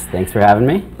 Thanks for having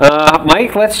me.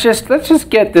 Mike, let's just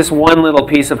get this one little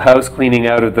piece of house cleaning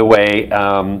out of the way.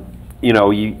 You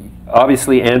know,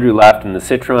 obviously Andrew left, and the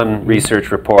Citron research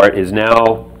report is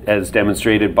now, as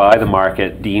demonstrated by the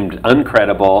market, deemed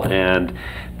uncredible, and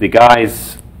the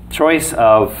guy's choice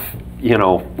of, you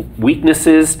know,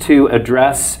 weaknesses to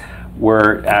address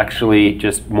were actually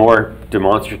just more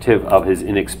demonstrative of his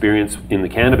inexperience in the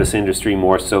cannabis industry,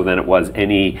 more so than it was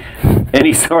any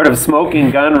sort of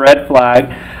smoking gun red flag.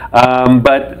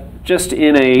 But just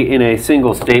in a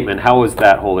single statement, how was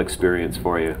that whole experience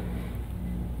for you?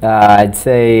 I'd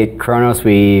say Cronos,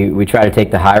 we try to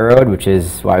take the high road, which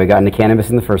is why we got into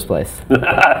cannabis in the first place.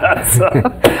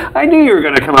 I knew you were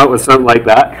going to come out with something like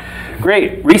that.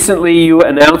 Great. Recently, you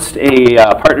announced a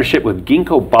partnership with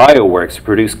Ginkgo Bioworks to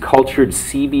produce cultured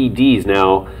CBDs.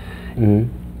 Now,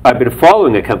 I've been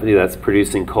following a company that's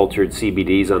producing cultured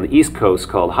CBDs on the East Coast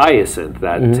called Hyacinth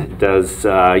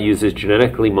that uses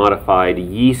genetically modified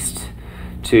yeast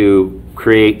to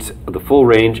create the full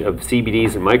range of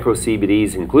CBDs and micro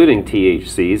CBDs, including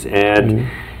THCs. And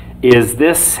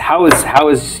how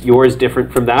is yours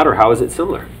different from that, or how is it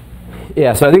similar?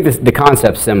 Yeah, so I think the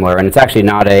concept's similar, and it's actually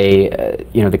not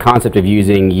the concept of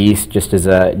using yeast just as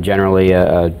generally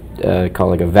call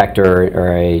like a vector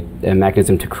or a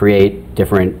mechanism to create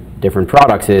different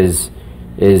products is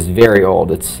very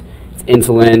old.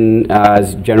 Insulin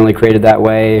is generally created that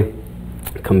way.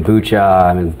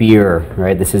 Kombucha and beer,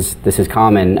 right? This is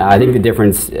common. I think the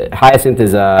difference, Hyacinth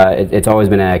is it's always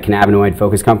been a cannabinoid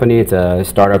focused company. It's a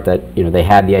startup that they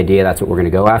had the idea, that's what we're going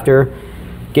to go after.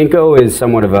 Ginkgo is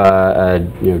somewhat of a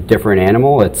different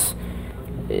animal.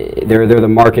 They're the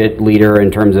market leader in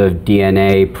terms of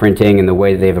DNA printing, and the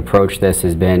way that they've approached this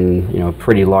has been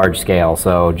pretty large scale.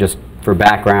 So just for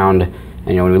background,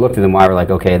 when we looked at them, why we're like,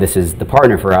 okay, this is the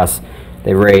partner for us.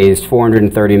 They've raised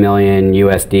 $430 million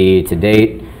USD to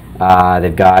date.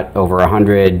 They've got over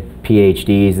 100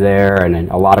 PhDs there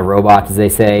and a lot of robots, as they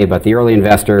say. But the early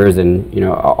investors, and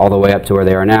all the way up to where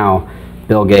they are now,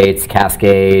 Bill Gates,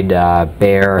 Cascade,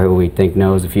 Bayer, who we think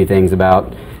knows a few things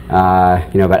about,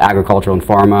 about agricultural and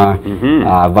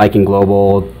pharma, Viking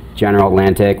Global, General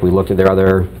Atlantic. We looked at their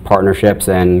other partnerships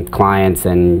and clients,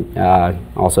 and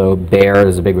also Bayer,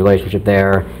 there's a big relationship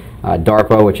there.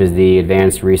 DARPA, which is the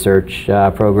Advanced Research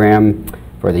Program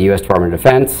for the U.S. Department of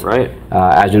Defense. Right.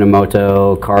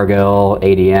 Ajinomoto, Cargill,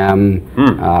 ADM,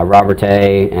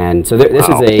 Robertet, and so this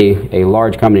is a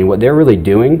large company. What they're really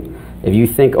doing, if you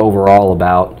think overall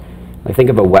about, like,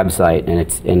 think of a website,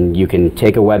 and you can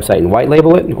take a website and white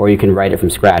label it, or you can write it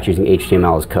from scratch using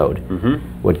HTML as code.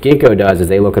 What Ginkgo does is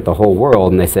they look at the whole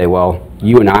world and they say, well,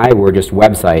 you and I, we're just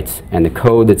websites, and the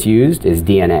code that's used is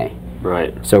DNA.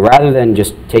 Right. So rather than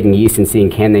just taking yeast and seeing,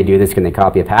 can they do this, can they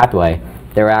copy a pathway,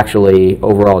 they're actually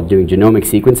overall doing genomic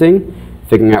sequencing,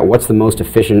 figuring out what's the most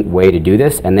efficient way to do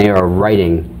this, and they are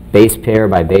writing base pair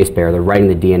by base pair, they're writing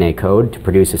the DNA code to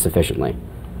produce this efficiently.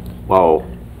 Whoa.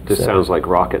 This sounds like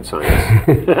rocket science.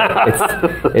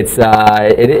 it's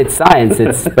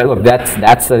science. But look,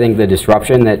 that's I think the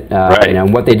disruption that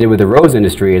and what they did with the rose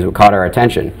industry is what caught our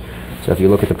attention. So if you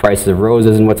look at the prices of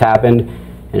roses and what's happened,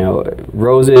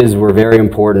 roses were very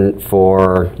important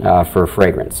for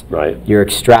fragrance. Right. You're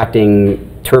extracting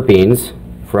terpenes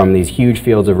from these huge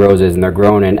fields of roses, and they're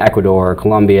grown in Ecuador,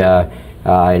 Colombia,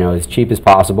 as cheap as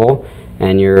possible.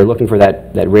 And you're looking for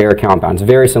that rare compound. It's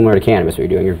very similar to cannabis. What you're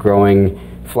doing, you're growing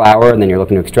flower, and then you're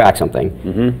looking to extract something.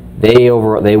 They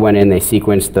went in, they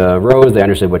sequenced the rose, they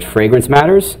understood which fragrance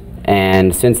matters,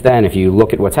 and since then, if you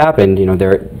look at what's happened,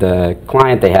 the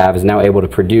client they have is now able to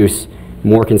produce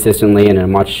more consistently and in a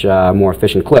much more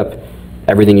efficient clip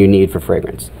everything you need for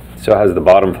fragrance. So has the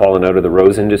bottom fallen out of the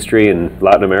rose industry in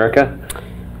Latin America?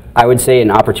 I would say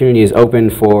an opportunity is open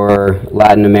for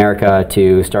Latin America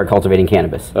to start cultivating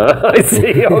cannabis. I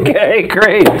see. Okay,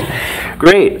 great.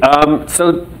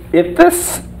 So if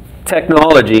this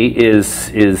technology is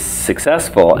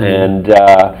successful, and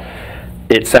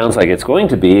it sounds like it's going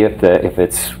to be, if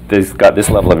it's got this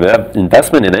level of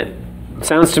investment in it,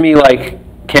 sounds to me like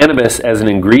cannabis as an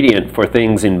ingredient for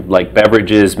things in like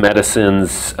beverages,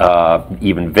 medicines,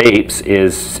 even vapes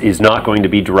is not going to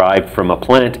be derived from a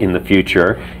plant in the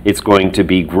future. It's going to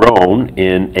be grown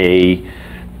in a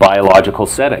biological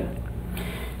setting.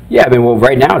 Yeah, well,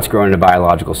 right now it's grown in a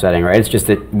biological setting, right? It's just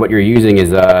that what you're using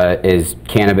is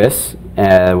cannabis,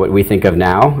 what we think of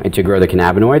now, to grow the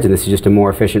cannabinoids, and this is just a more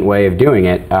efficient way of doing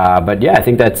it. But yeah, I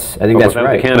think that's right.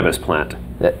 The cannabis plant.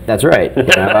 That's right.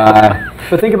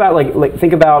 But think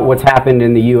about what's happened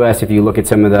in the U.S. If you look at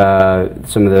some of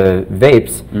the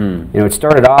vapes, it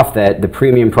started off that the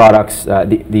premium products, the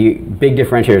big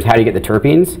differentiator is how do you get the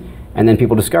terpenes, and then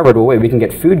people discovered, well, wait, we can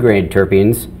get food grade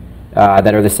terpenes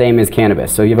that are the same as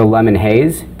cannabis. So you have a lemon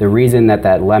haze. The reason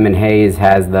that lemon haze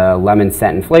has the lemon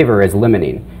scent and flavor is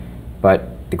limonene.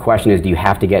 But the question is, do you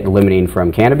have to get limonene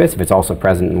from cannabis if it's also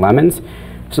present in lemons?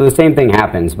 So the same thing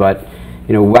happens, but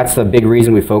that's the big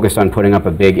reason we focused on putting up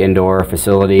a big indoor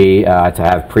facility to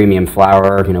have premium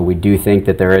flower. We do think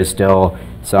that there is still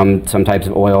some types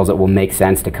of oils that will make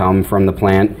sense to come from the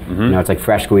plant. It's like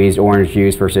fresh squeezed orange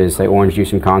juice versus say orange juice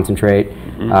from concentrate.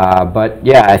 But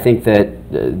yeah, I think that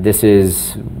this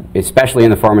is, especially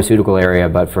in the pharmaceutical area,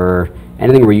 but for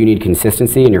anything where you need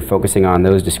consistency and you're focusing on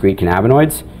those discrete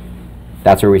cannabinoids,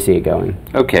 that's where we see it going.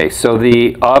 Okay, so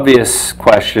the obvious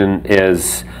question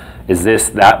is this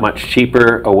that much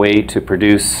cheaper a way to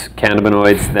produce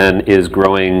cannabinoids than is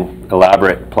growing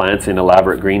elaborate plants in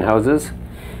elaborate greenhouses?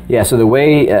 Yeah, so the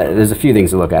way, there's a few things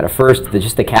to look at. First,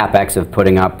 just the capex of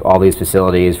putting up all these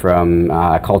facilities from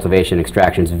cultivation,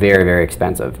 extraction is very, very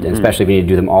expensive, and especially if you need to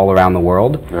do them all around the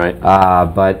world. Right.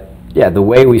 But yeah, the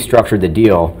way we structured the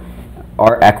deal,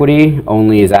 our equity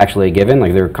only is actually given,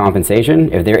 like their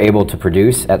compensation, if they're able to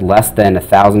produce at less than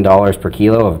 $1,000 per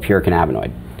kilo of a pure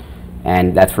cannabinoid.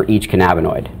 And that's for each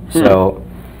cannabinoid. So,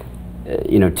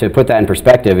 to put that in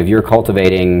perspective, if you're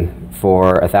cultivating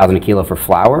for $1,000 a kilo for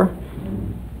flower,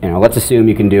 let's assume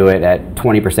you can do it at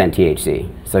 20% THC.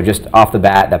 So just off the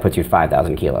bat, that puts you at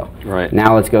 5,000 kilo. Right.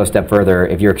 Now let's go a step further.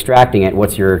 If you're extracting it,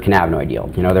 what's your cannabinoid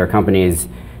yield? There are companies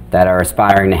that are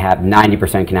aspiring to have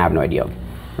 90% cannabinoid yield,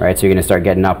 right? So you're going to start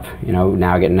getting up,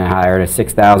 now getting higher to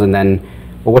 6,000. Then,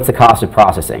 well, what's the cost of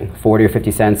processing? 40 or 50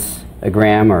 cents a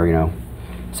gram, or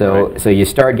So, right. So you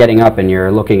start getting up and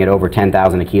you're looking at over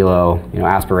 10,000 a kilo,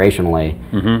 aspirationally.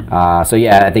 So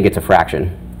yeah, I think it's a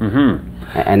fraction.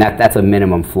 And that's a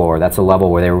minimum floor. That's a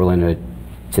level where they were willing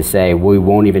to say, we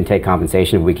won't even take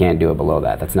compensation if we can't do it below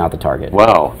that. That's not the target.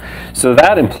 Wow. So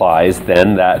that implies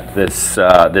then that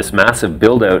this massive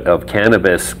build out of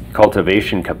cannabis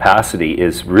cultivation capacity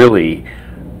is really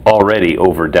already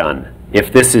overdone.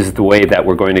 If this is the way that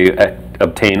we're going to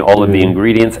obtain all of the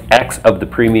ingredients, X of the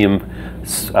premium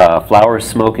flower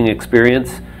smoking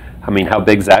experience. I mean, how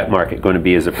big is that market going to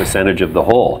be as a percentage of the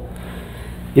whole?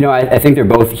 You know, I think they're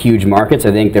both huge markets.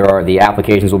 I think the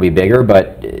applications will be bigger,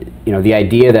 but you know, the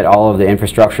idea that all of the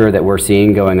infrastructure that we're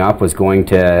seeing going up was going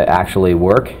to actually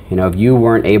work. You know, if you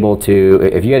weren't able to,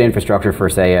 if you had infrastructure for,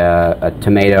 say, a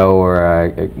tomato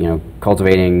or you know,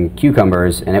 cultivating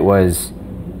cucumbers, and it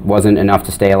wasn't enough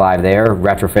to stay alive there,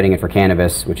 retrofitting it for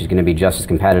cannabis, which is going to be just as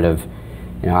competitive,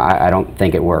 you know, I don't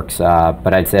think it works.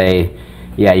 But I'd say,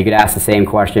 yeah, you could ask the same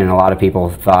question, and a lot of people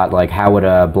thought, like, how would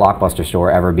a Blockbuster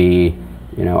store ever be,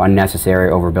 you know, unnecessary,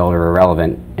 overbuilt, or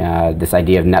irrelevant? This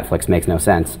idea of Netflix makes no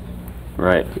sense.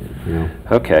 Right. You know.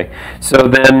 Okay. So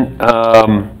then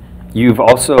you've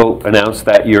also announced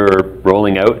that you're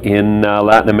rolling out in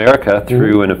Latin America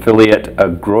through an affiliate,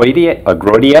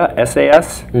 Agrodia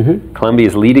SAS,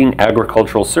 Colombia's leading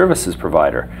agricultural services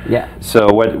provider. Yeah. So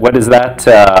what does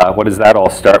that all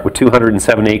start with?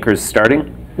 207 acres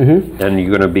starting, and you're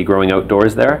going to be growing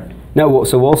outdoors there? No,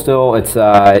 so we'll still,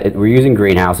 we're using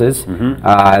greenhouses.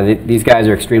 These guys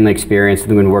are extremely experienced.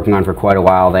 They've been working on for quite a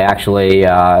while. They actually,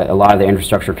 a lot of the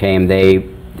infrastructure came,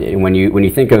 when you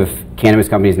think of cannabis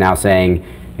companies now saying,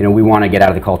 you know, we want to get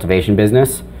out of the cultivation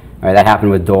business, right, that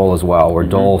happened with Dole as well, where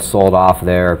Dole sold off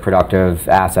their productive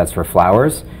assets for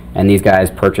flowers, and these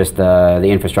guys purchased the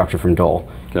infrastructure from Dole.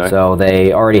 Okay. So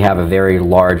they already have a very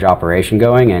large operation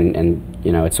going, and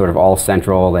you know, it's sort of all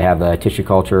central. They have the tissue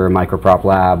culture, microprop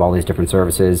lab, all these different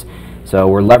services. So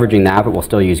we're leveraging that, but we'll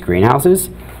still use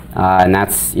greenhouses. And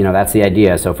that's the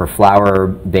idea. So for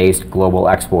flower-based global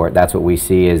export, that's what we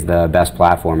see as the best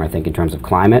platform, I think, in terms of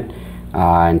climate,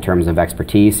 in terms of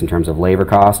expertise, in terms of labor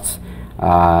costs.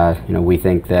 You know, we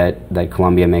think that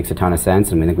Colombia makes a ton of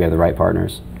sense, and we think we have the right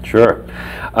partners. Sure.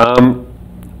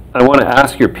 I want to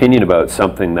ask your opinion about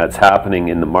something that's happening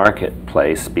in the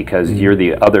marketplace, because you're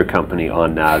the other company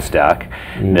on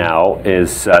NASDAQ now,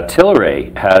 is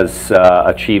Tilray has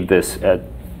achieved this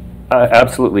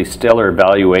absolutely stellar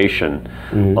valuation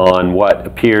on what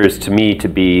appears to me to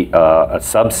be a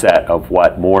subset of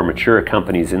what more mature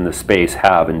companies in the space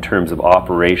have in terms of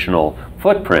operational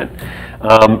footprint.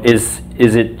 Is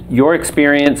it your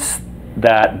experience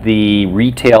that the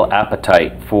retail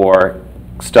appetite for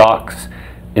stocks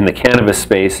in the cannabis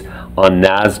space on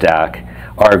NASDAQ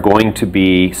are going to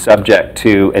be subject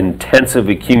to intensive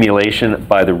accumulation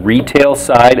by the retail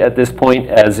side at this point,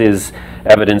 as is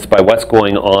evidenced by what's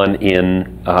going on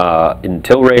in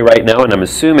Tilray right now? And I'm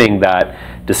assuming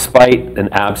that despite an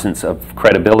absence of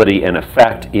credibility and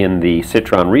effect in the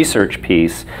Citron research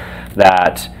piece,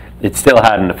 that it still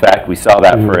had an effect. We saw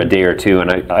that for a day or two,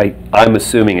 and I'm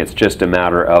assuming it's just a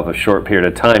matter of a short period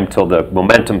of time till the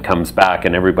momentum comes back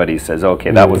and everybody says, okay,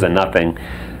 that was a nothing,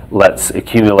 let's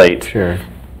accumulate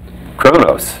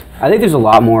Cronos. I think there's a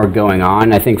lot more going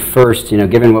on. I think first, you know,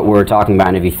 given what we're talking about,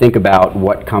 and if you think about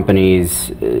what companies,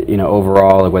 you know,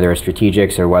 overall, whether it's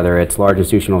strategics or whether it's large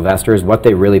institutional investors, what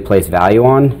they really place value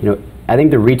on, you know, I think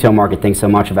the retail market thinks so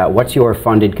much about what's your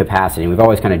funded capacity. And we've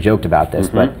always kind of joked about this,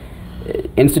 but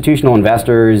institutional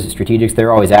investors, strategics,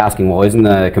 they're always asking, well, isn't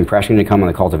the compression going to come on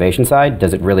the cultivation side?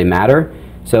 Does it really matter?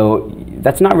 So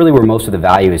that's not really where most of the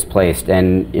value is placed.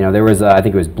 And you know, there was, I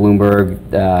think it was Bloomberg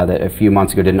that a few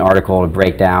months ago did an article to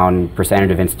break down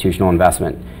percentage of institutional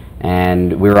investment.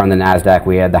 And we were on the NASDAQ,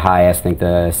 we had the highest, I think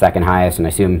the second highest, and I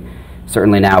assume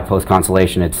certainly now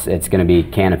post-Constellation it's going to be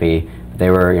Canopy. They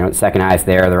were, you know, second highest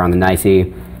there, they're on the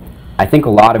NYSE. I think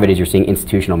a lot of it is you're seeing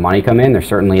institutional money come in. There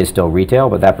certainly is still retail,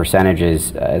 but that percentage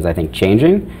is I think,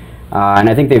 changing. And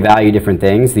I think they value different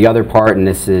things. The other part, and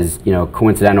this is, you know,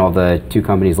 coincidental of the two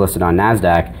companies listed on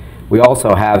NASDAQ, we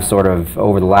also have sort of,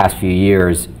 over the last few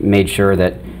years, made sure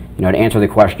that, you know, to answer the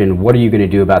question, what are you going to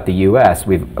do about the U.S.,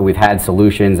 we've had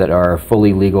solutions that are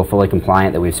fully legal, fully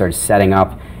compliant, that we've started setting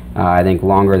up, I think,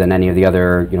 longer than any of the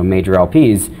other, you know, major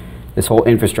LPs. This whole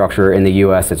infrastructure in the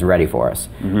U.S. that's ready for us.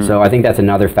 So I think that's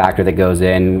another factor that goes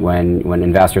in when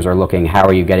investors are looking, how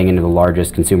are you getting into the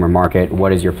largest consumer market?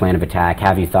 What is your plan of attack?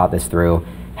 Have you thought this through?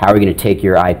 How are you going to take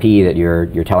your IP that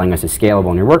you're telling us is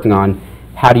scalable and you're working on?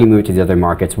 How do you move to the other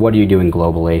markets? What are you doing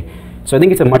globally? So I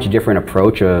think it's a much different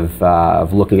approach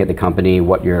of looking at the company,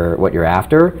 what you're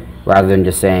after, rather than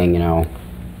just saying, you know,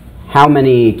 how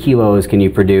many kilos can you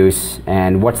produce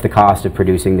and what's the cost of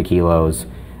producing the kilos?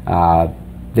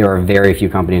 There are very few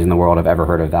companies in the world I've ever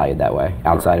heard of valued that way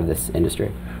outside of this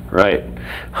industry. Right.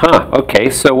 Huh. Okay.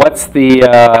 So what's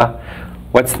the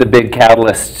big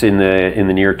catalyst in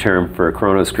the near term for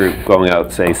Cronos Group going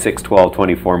out, say, 6, 12,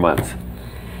 24 months?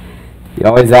 You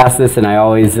always ask this, and I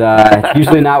always, it's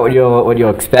usually not what you'll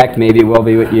expect. Maybe it will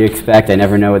be what you expect. I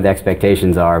never know what the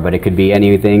expectations are, but it could be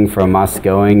anything from us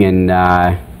going and,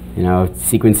 you know,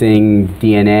 sequencing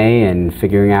DNA and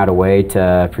figuring out a way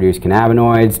to produce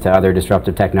cannabinoids, to other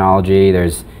disruptive technology.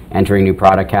 There's entering new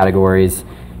product categories.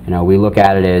 You know, we look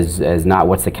at it as not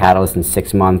what's the catalyst in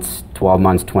 6 months, 12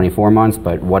 months, 24 months,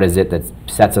 but what is it that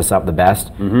sets us up the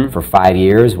best for 5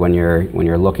 years when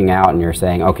you're looking out and you're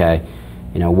saying, okay,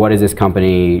 you know, what is this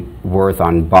company worth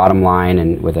on bottom line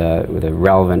and with a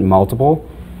relevant multiple?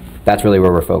 That's really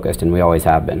where we're focused, and we always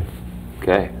have been.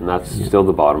 Okay, and that's still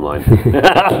the bottom line.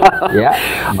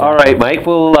 Yeah. All right, Mike,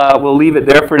 we'll leave it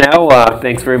there for now.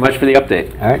 Thanks very much for the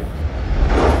update. All right.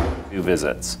 2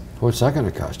 visits. What's that going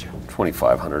to cost you?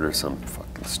 $2,500 or some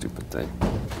fucking stupid thing.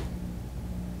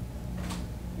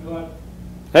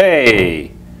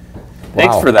 Hey!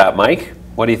 Thanks Wow. for that, Mike.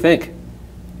 What do you think?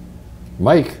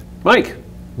 Mike?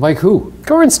 Mike who?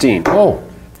 Gorenstein. Oh.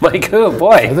 Mike who? I Boy.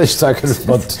 thought you were talking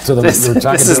about to the. This, you were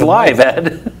talking this to is the live, mic.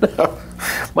 Ed.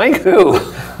 Mike who?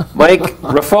 Mike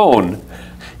Raffone.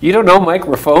 You don't know Mike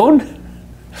Raffone?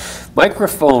 Mike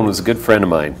Raffone was a good friend of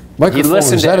mine.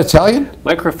 Microphone, is that Italian?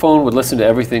 Mike Raffone would listen to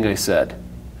everything I said.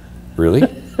 Really?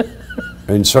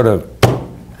 And sort of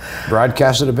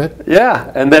broadcast it a bit?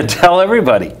 Yeah, and then tell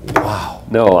everybody. Wow.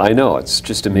 No, I know. It's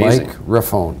just amazing. Mike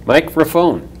Raffone. Mike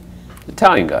Raffone.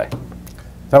 Italian guy.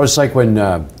 That was like when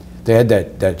they had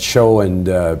that show and,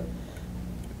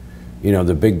 you know,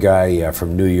 the big guy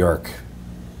from New York,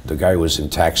 the guy who was in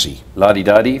Taxi.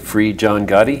 Lottie-Dottie, Free John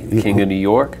Gotti, King of New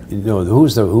York. You know, who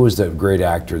was the great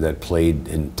actor that played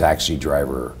in Taxi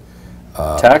Driver?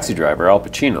 Taxi Driver, Al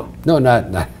Pacino. No,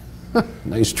 not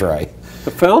nice try.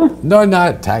 The film? No,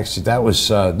 not Taxi. That was,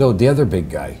 no, the other big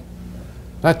guy.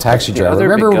 Not Taxi Driver. other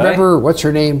big guy? Remember, what's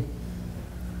her name?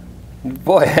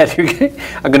 Boy,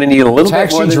 I'm going to need a little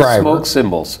Taxi bit more than Driver. smoke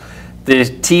symbols. The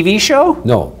TV show?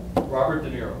 No. Robert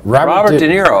De Niro. Robert De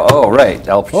Niro. Oh, right.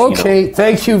 Al Pacino. Okay,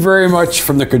 thank you very much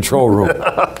from the control room.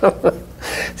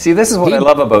 See, this is what I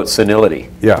love about senility.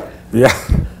 Yeah. Yeah.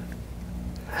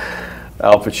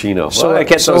 Al Pacino. Well, I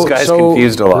get those guys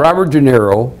confused a lot. Robert De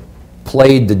Niro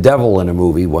played the devil in a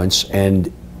movie once,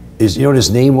 and you know what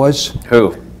his name was?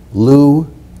 Who? Lou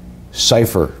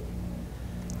Cipher.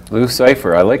 Lou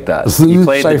Cipher. I like that. Lou He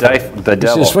played Cipher. the He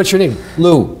devil. says, what's your name?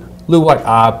 Lou. Lou what?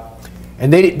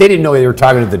 And they didn't know they were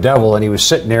talking to the devil, and he was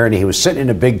sitting there, and he was sitting in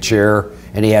a big chair,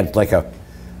 and he had like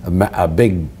a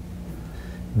big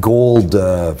gold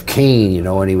cane, you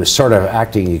know, and he was sort of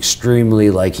acting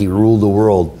extremely like he ruled the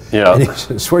world. Yeah. And he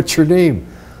says, what's your name?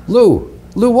 Lou.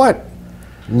 Lou what?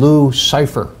 Lou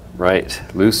Cipher. Right.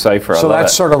 Lou Cipher. So I love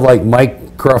that's it. sort of like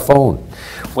microphone.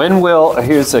 When will,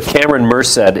 here's Cameron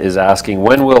Merced is asking,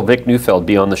 when will Vic Neufeld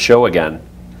be on the show again?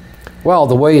 Well,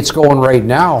 the way it's going right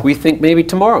now. We think maybe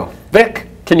tomorrow. Vic,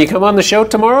 can you come on the show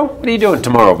tomorrow? What are you doing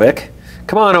tomorrow, Vic?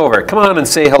 Come on over. Come on and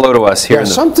say hello to us here. Yeah,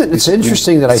 something. It's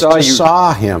interesting that I just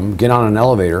saw him get on an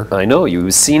elevator. I know, you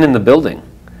was seen in the building.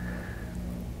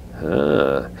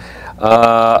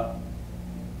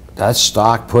 That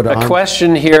stock put on. A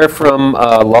question here from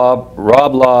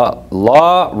Rob Law.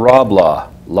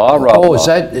 Oh, is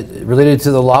that related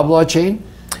to the Loblaw chain?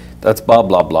 That's blah,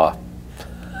 blah, blah.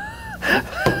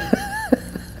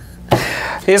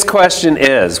 His question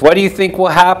is, what do you think will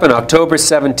happen October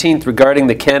 17th regarding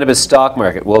the cannabis stock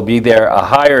market? Will be there a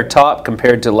higher top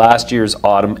compared to last year's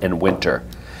autumn and winter?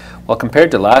 Well,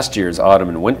 compared to last year's autumn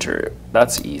and winter,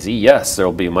 that's easy. Yes, there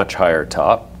will be a much higher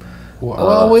top.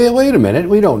 Well, wait a minute.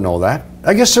 We don't know that.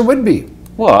 I guess there would be.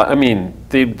 Well, I mean,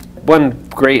 the one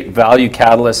great value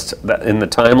catalyst that in the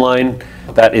timeline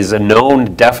that is a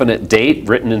known definite date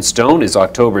written in stone is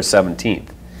October 17th.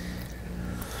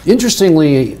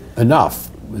 Interestingly enough,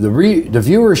 the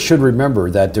viewers should remember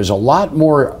that there's a lot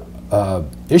more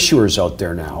issuers out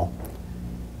there now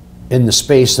in the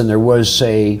space than there was,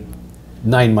 say,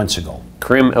 9 months ago.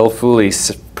 Karim El Fouli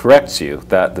corrects you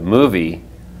that the movie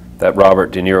that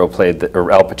Robert De Niro played,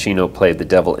 or Al Pacino played the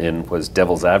devil in, was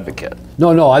Devil's Advocate.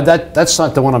 No, that's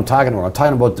not the one I'm talking about. I'm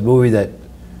talking about the movie that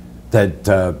De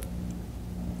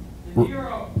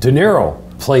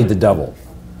Niro played the devil.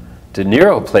 De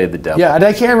Niro played the devil. Yeah, and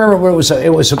I can't remember what it was.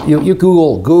 It was you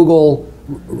Google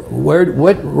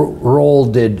what role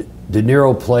did De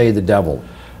Niro play the devil,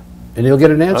 and you'll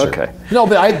get an answer. Okay. No,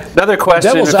 but another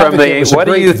question from the. What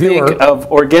do you think of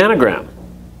Organogram?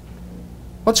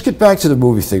 Let's get back to the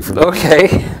movie thing for a minute.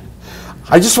 Okay.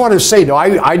 I just want to say, no,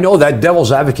 I know that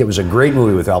Devil's Advocate was a great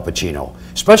movie with Al Pacino,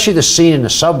 especially the scene in the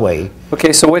subway.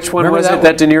 Okay, so which one Remember was it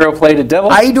that De Niro played a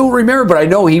devil? I don't remember, but I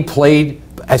know he played.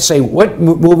 I say, what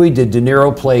movie did De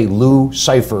Niro play Lou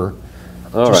Cipher?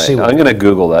 All right, I'm going to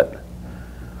Google that.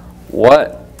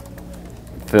 What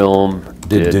film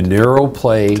Did De Niro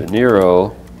play De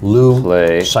Niro Lou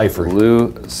play Cipher?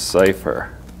 Lou Cipher.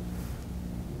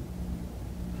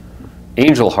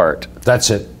 Angel Heart. That's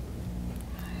it.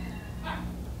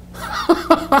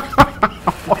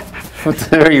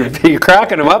 You're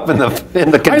cracking them up in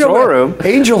the control room.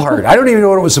 Angel Heart. I don't even know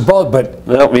what it was about, but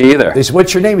No, me either. they said,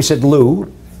 "What's your name?" He said,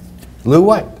 "Lou." Lou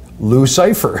what? Lou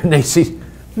Cipher. And they said,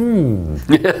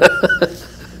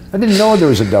 I didn't know there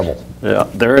was a devil. Yeah,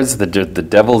 there is the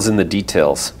devil's in the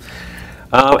details.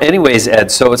 Anyways,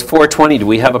 Ed, so it's 4:20. Do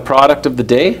we have a product of the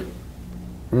day?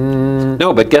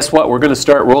 No, but guess what? We're going to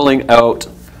start rolling out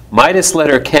Midas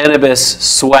Letter Cannabis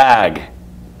swag.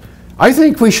 I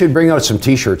think we should bring out some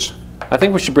T-shirts. I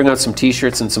think we should bring out some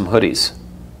T-shirts and some hoodies.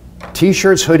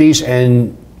 T-shirts, hoodies,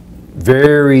 and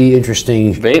very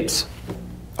interesting Vapes,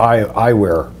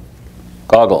 eyewear.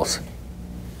 goggles,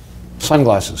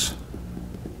 Sunglasses.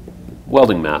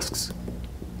 welding masks,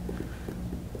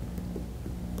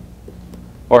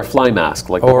 or a fly mask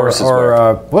like the horses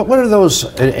wear. What are those?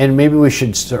 And maybe we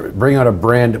should bring out a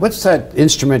brand. What's that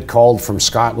instrument called from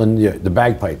Scotland? The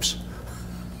bagpipes.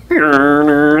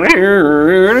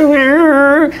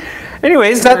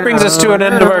 Anyways, that brings us to an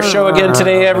end of our show again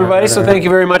today, everybody. So thank you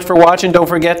very much for watching. Don't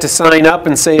forget to sign up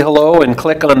and say hello and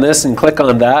click on this and click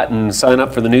on that and sign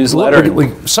up for the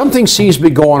newsletter. Something seems to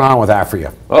be going on with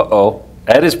Africa. Uh-oh.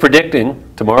 Ed is predicting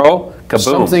tomorrow,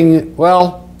 kaboom.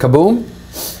 Kaboom?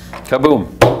 Kaboom.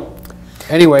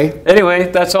 Anyway,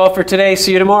 that's all for today.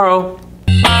 See you tomorrow.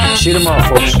 see you tomorrow,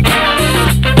 folks.